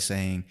that by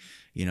saying,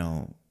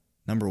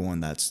 number one,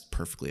 that's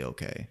perfectly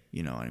okay.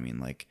 You know what I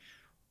mean?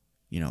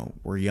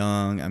 We're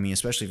young. I mean,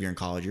 especially if you're in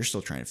college, you're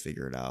still trying to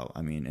figure it out.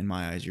 I mean, in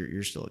my eyes,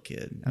 you're still a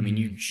kid. I mean,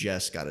 you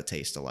just got a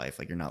taste of life.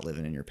 Like you're not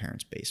living in your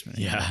parents' basement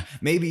anymore. Yeah.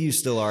 Maybe you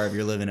still are if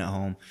you're living at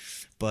home,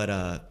 but,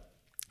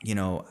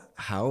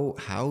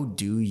 how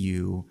do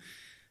you,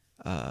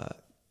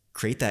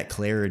 create that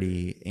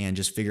clarity and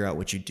just figure out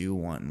what you do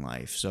want in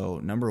life. So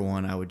number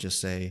one, I would just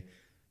say,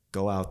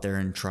 go out there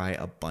and try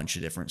a bunch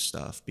of different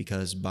stuff,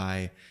 because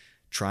by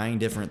trying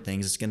different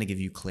things, it's going to give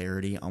you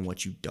clarity on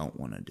what you don't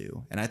want to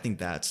do. And I think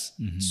that's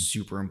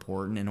super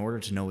important. In order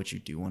to know what you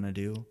do want to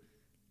do,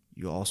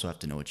 you also have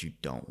to know what you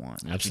don't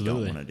want, what you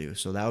don't want to do.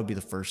 So that would be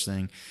the first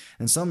thing.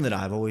 And something that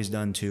I've always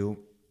done too,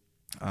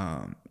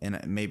 and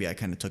maybe I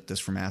kind of took this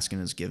from Asking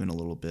is Given a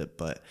little bit,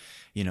 but,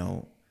 you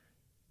know,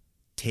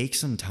 take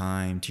some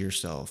time to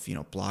yourself, you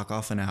know, block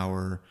off an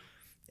hour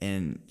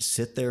and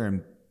sit there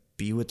and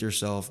be with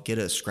yourself, get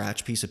a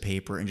scratch piece of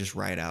paper and just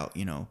write out,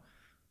 you know,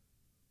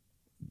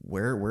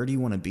 where do you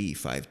want to be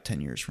 5-10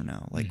 years from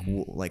now? Like,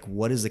 like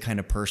what is the kind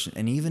of person?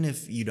 And even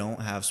if you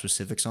don't have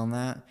specifics on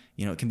that,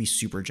 you know, it can be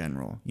super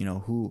general. You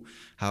know,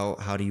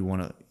 how do you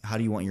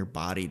want your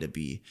body to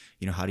be?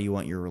 You know, how do you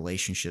want your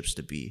relationships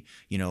to be?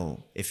 You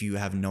know, if you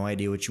have no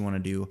idea what you want to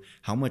do,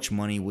 how much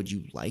money would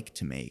you like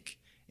to make?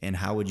 And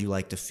how would you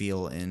like to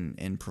feel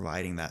in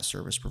providing that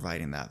service,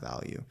 providing that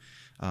value?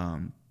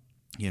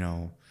 You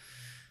know,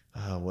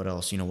 what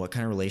else? You know, what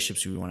kind of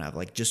relationships do we want to have?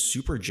 Like just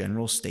super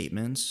general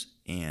statements,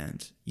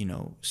 and, you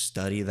know,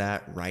 study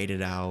that, write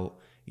it out,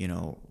 you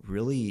know,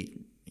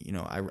 really, you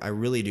know, I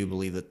really do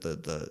believe that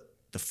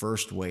the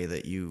first way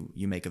that you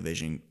make a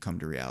vision come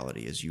to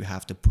reality is you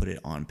have to put it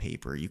on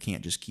paper. You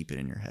can't just keep it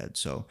in your head.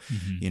 So,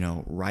 you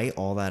know, write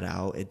all that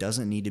out. It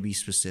doesn't need to be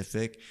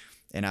specific.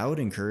 And I would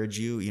encourage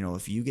you, you know,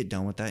 if you get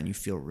done with that and you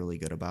feel really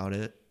good about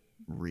it,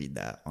 read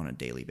that on a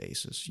daily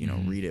basis. You know,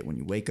 read it when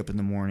you wake up in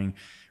the morning,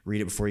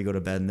 read it before you go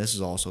to bed. And this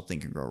is also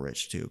Think and Grow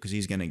Rich too, because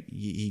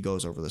he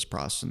goes over this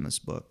process in this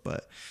book.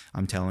 But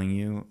I'm telling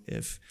you,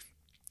 if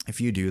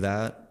you do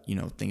that, you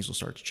know, things will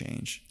start to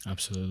change.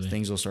 Absolutely.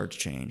 Things will start to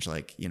change.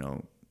 Like, you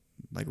know,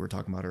 like we were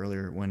talking about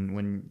earlier,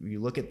 when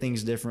you look at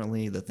things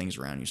differently, the things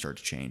around you start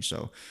to change.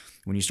 So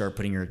when you start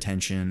putting your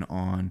attention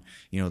on,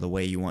 you know, the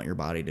way you want your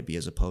body to be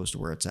as opposed to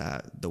where it's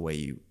at, the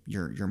way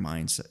your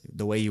mindset,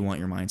 the way you want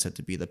your mindset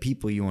to be, the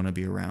people you want to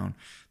be around,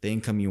 the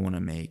income you want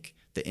to make,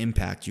 the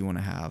impact you want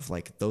to have,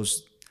 like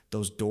those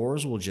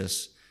doors will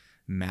just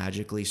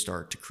magically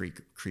start to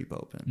creep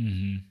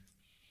open.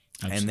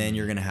 And then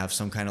you're going to have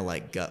some kind of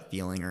like gut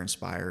feeling or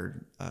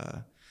inspired,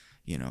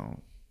 you know,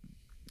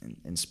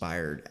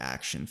 inspired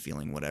action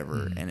feeling,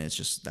 whatever. And it's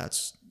just,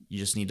 you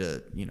just need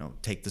to, you know,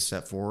 take the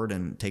step forward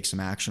and take some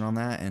action on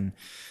that. And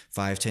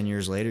 5-10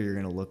 years later, you're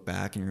going to look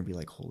back and you're gonna be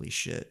like, holy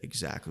shit,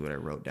 exactly what I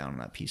wrote down on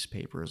that piece of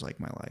paper is like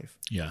my life.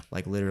 Yeah.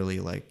 Like literally,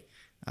 like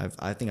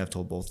I think I've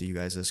told both of you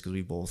guys this, because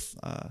we both,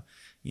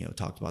 you know,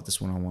 talked about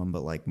this one-on-one,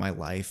 but like my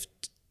life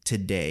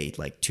today,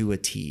 like to a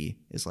T,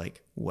 is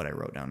like what I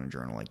wrote down in a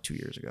journal like 2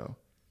 years ago.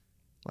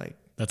 Like,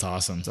 that's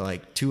awesome. So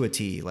like to a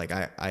T, like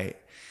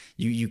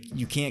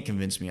you can't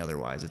convince me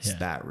otherwise. It's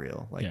that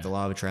real. Like the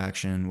law of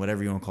attraction,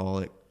 whatever you want to call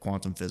it,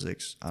 quantum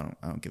physics. I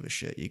don't give a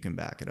shit. You can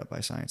back it up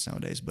by science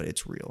nowadays, but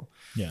it's real.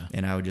 Yeah.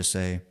 And I would just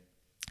say,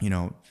 you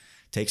know,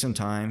 take some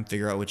time,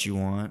 figure out what you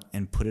want,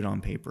 and put it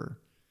on paper.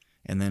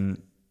 And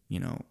then, you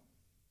know,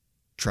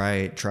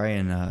 try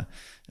and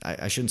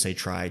I shouldn't say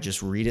try,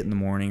 just read it in the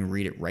morning,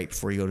 read it right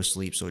before you go to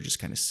sleep, so it just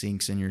kind of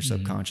sinks in your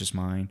subconscious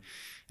mind,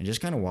 and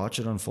just kind of watch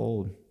it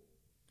unfold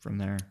from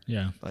there.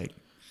 Yeah. Like,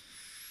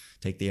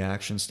 take the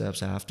action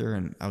steps after.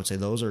 And I would say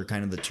those are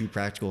kind of the two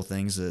practical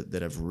things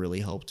that have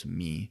really helped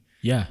me.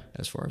 Yeah.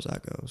 As far as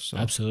that goes. So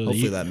absolutely.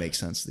 Hopefully that makes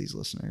sense to these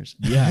listeners.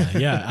 Yeah.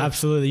 Yeah,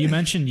 absolutely. You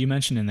mentioned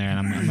in there, and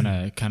I'm going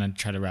to kind of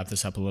try to wrap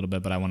this up a little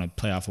bit, but I want to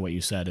play off of what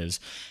you said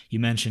is you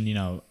mentioned, you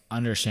know,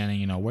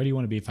 understanding, you know, where do you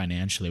want to be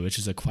financially, which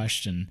is a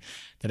question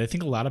that I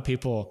think a lot of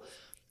people,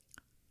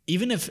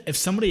 even if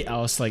somebody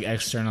else like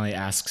externally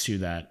asks you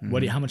that,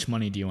 how much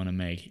money do you want to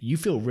make? You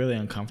feel really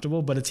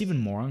uncomfortable, but it's even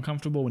more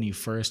uncomfortable when you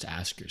first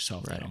ask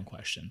yourself that own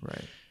question.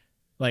 Right.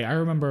 Like I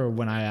remember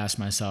when I asked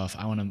myself,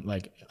 I want to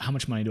like, how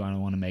much money do I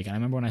want to make? And I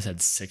remember when I said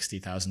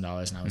 $60,000, and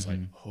I was like,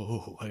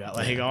 oh, I got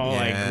like all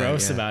like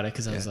gross about it.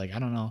 Cause I was like, I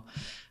don't know.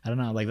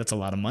 Like that's a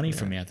lot of money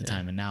for me at the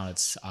time. And now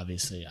it's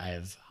obviously I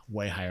have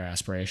way higher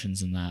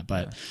aspirations than that.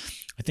 But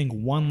I think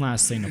one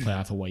last thing to play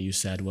off of what you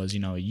said was, you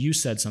know, you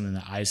said something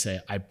that I say,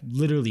 I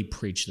literally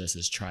preach this,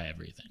 is try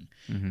everything.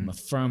 I'm a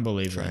firm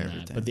believer in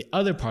that. But the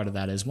other part of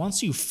that is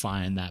once you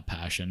find that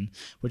passion,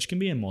 which can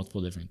be in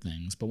multiple different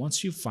things, but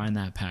once you find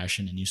that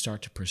passion and you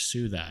start to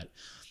pursue that,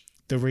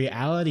 the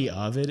reality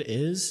of it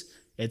is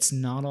it's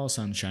not all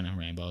sunshine and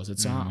rainbows.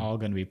 It's not all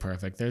going to be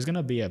perfect. There's going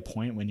to be a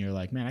point when you're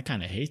like, man, I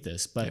kind of hate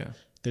this. But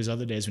there's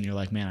other days when you're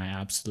like, man, I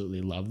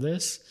absolutely love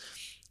this.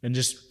 And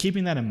just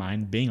keeping that in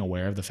mind, being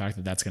aware of the fact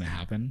that that's going to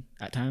happen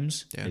at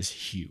times is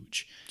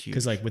huge.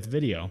 Because like with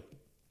video,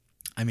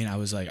 I mean, I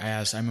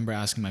remember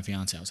asking my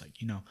fiance, I was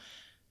like, you know,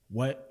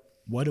 what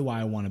do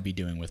I want to be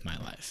doing with my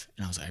life?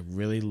 And I was like, I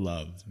really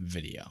love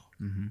video.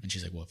 And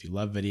she's like, well, if you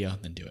love video,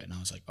 then do it. And I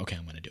was like, okay,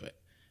 I'm going to do it.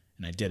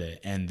 And I did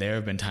it. And there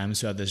have been times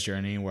throughout this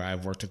journey where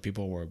I've worked with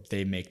people where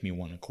they make me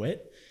want to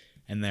quit.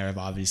 And there have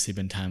obviously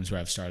been times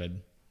where I've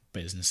started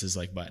businesses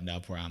like Buttoned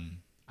Up where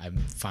I'm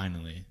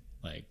finally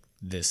like,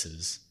 this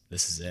is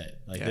this is it.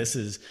 Like this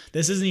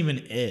isn't even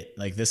it.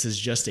 Like this is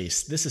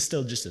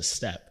still just a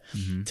step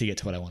to get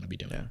to what I want to be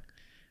doing,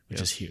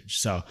 which is huge.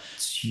 So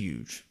it's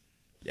huge.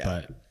 Yeah.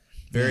 But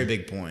very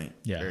big point.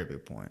 Yeah. Very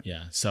big point.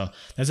 Yeah. So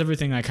that's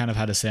everything I kind of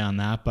had to say on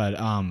that. But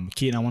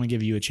Keaton, I want to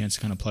give you a chance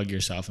to kind of plug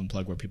yourself and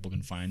plug where people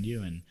can find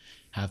you and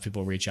have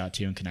people reach out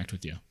to you and connect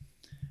with you.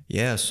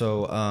 Yeah.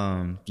 So,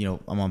 I'm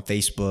on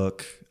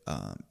Facebook,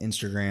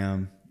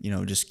 Instagram,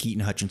 just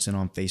Keaton Hutchinson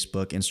on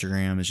Facebook.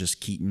 Instagram is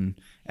just Keaton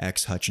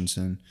X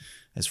Hutchinson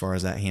as far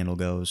as that handle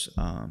goes.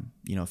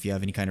 If you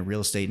have any kind of real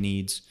estate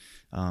needs,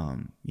 I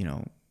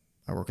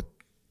work with,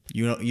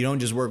 you don't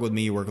just work with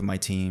me, you work with my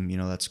team.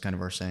 That's kind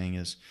of our saying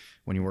is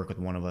when you work with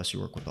one of us, you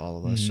work with all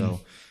of us.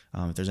 So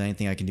if there's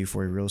anything I can do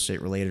for you real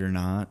estate related or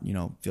not,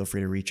 feel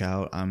free to reach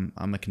out. I'm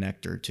a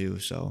connector too.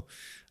 So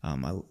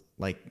I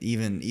like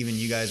even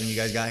you guys, when you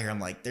guys got here, I'm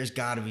like, there's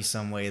got to be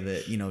some way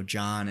that,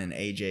 John and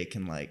AJ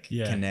can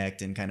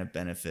connect and kind of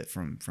benefit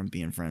from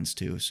being friends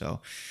too.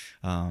 So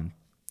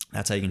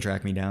that's how you can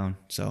track me down.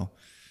 So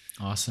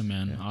awesome,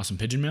 man. Yeah. Awesome.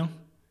 Pigeon mail?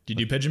 Do you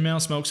do pigeon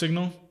mail, smoke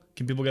signal?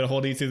 Can people get a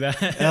hold of you through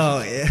that?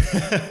 Oh,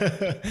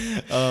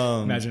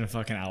 yeah. Imagine a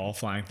fucking owl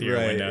flying through your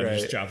window and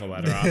just drop a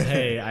letter off.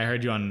 Hey, I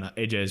heard you on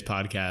AJ's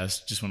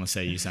podcast. Just want to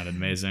say you sounded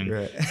amazing.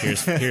 Right.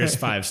 Here's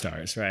 5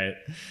 stars, right?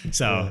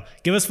 So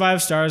give us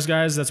 5 stars,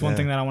 guys. That's one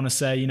thing that I want to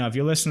say. If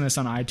you're listening to this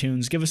on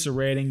iTunes, give us a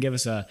rating, give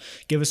us a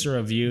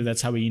review.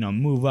 That's how we,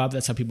 move up.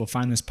 That's how people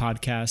find this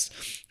podcast.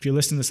 If you're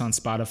listening to this on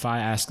Spotify, I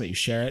ask that you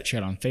share it.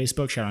 Share it on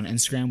Facebook, share it on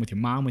Instagram with your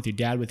mom, with your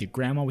dad, with your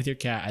grandma, with your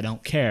cat. I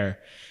don't care.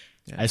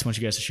 Yeah. I just want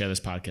you guys to share this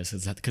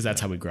podcast because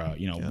that's how we grow.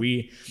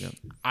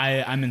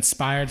 I'm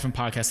inspired from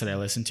podcasts that I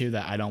listen to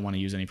that I don't want to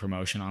use any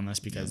promotion on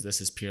this because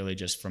this is purely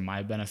just for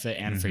my benefit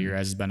and for your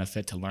guys'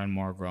 benefit to learn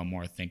more, grow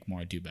more, think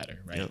more, do better,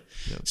 right?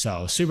 Yep.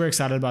 So super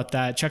excited about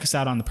that. Check us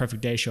out on The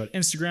Perfect Day Show at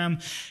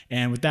Instagram.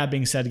 And with that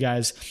being said,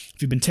 guys,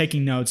 if you've been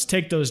taking notes,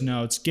 take those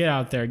notes, get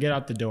out there, get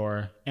out the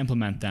door,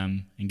 implement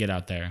them, and get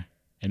out there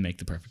and make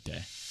the perfect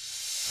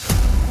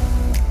day.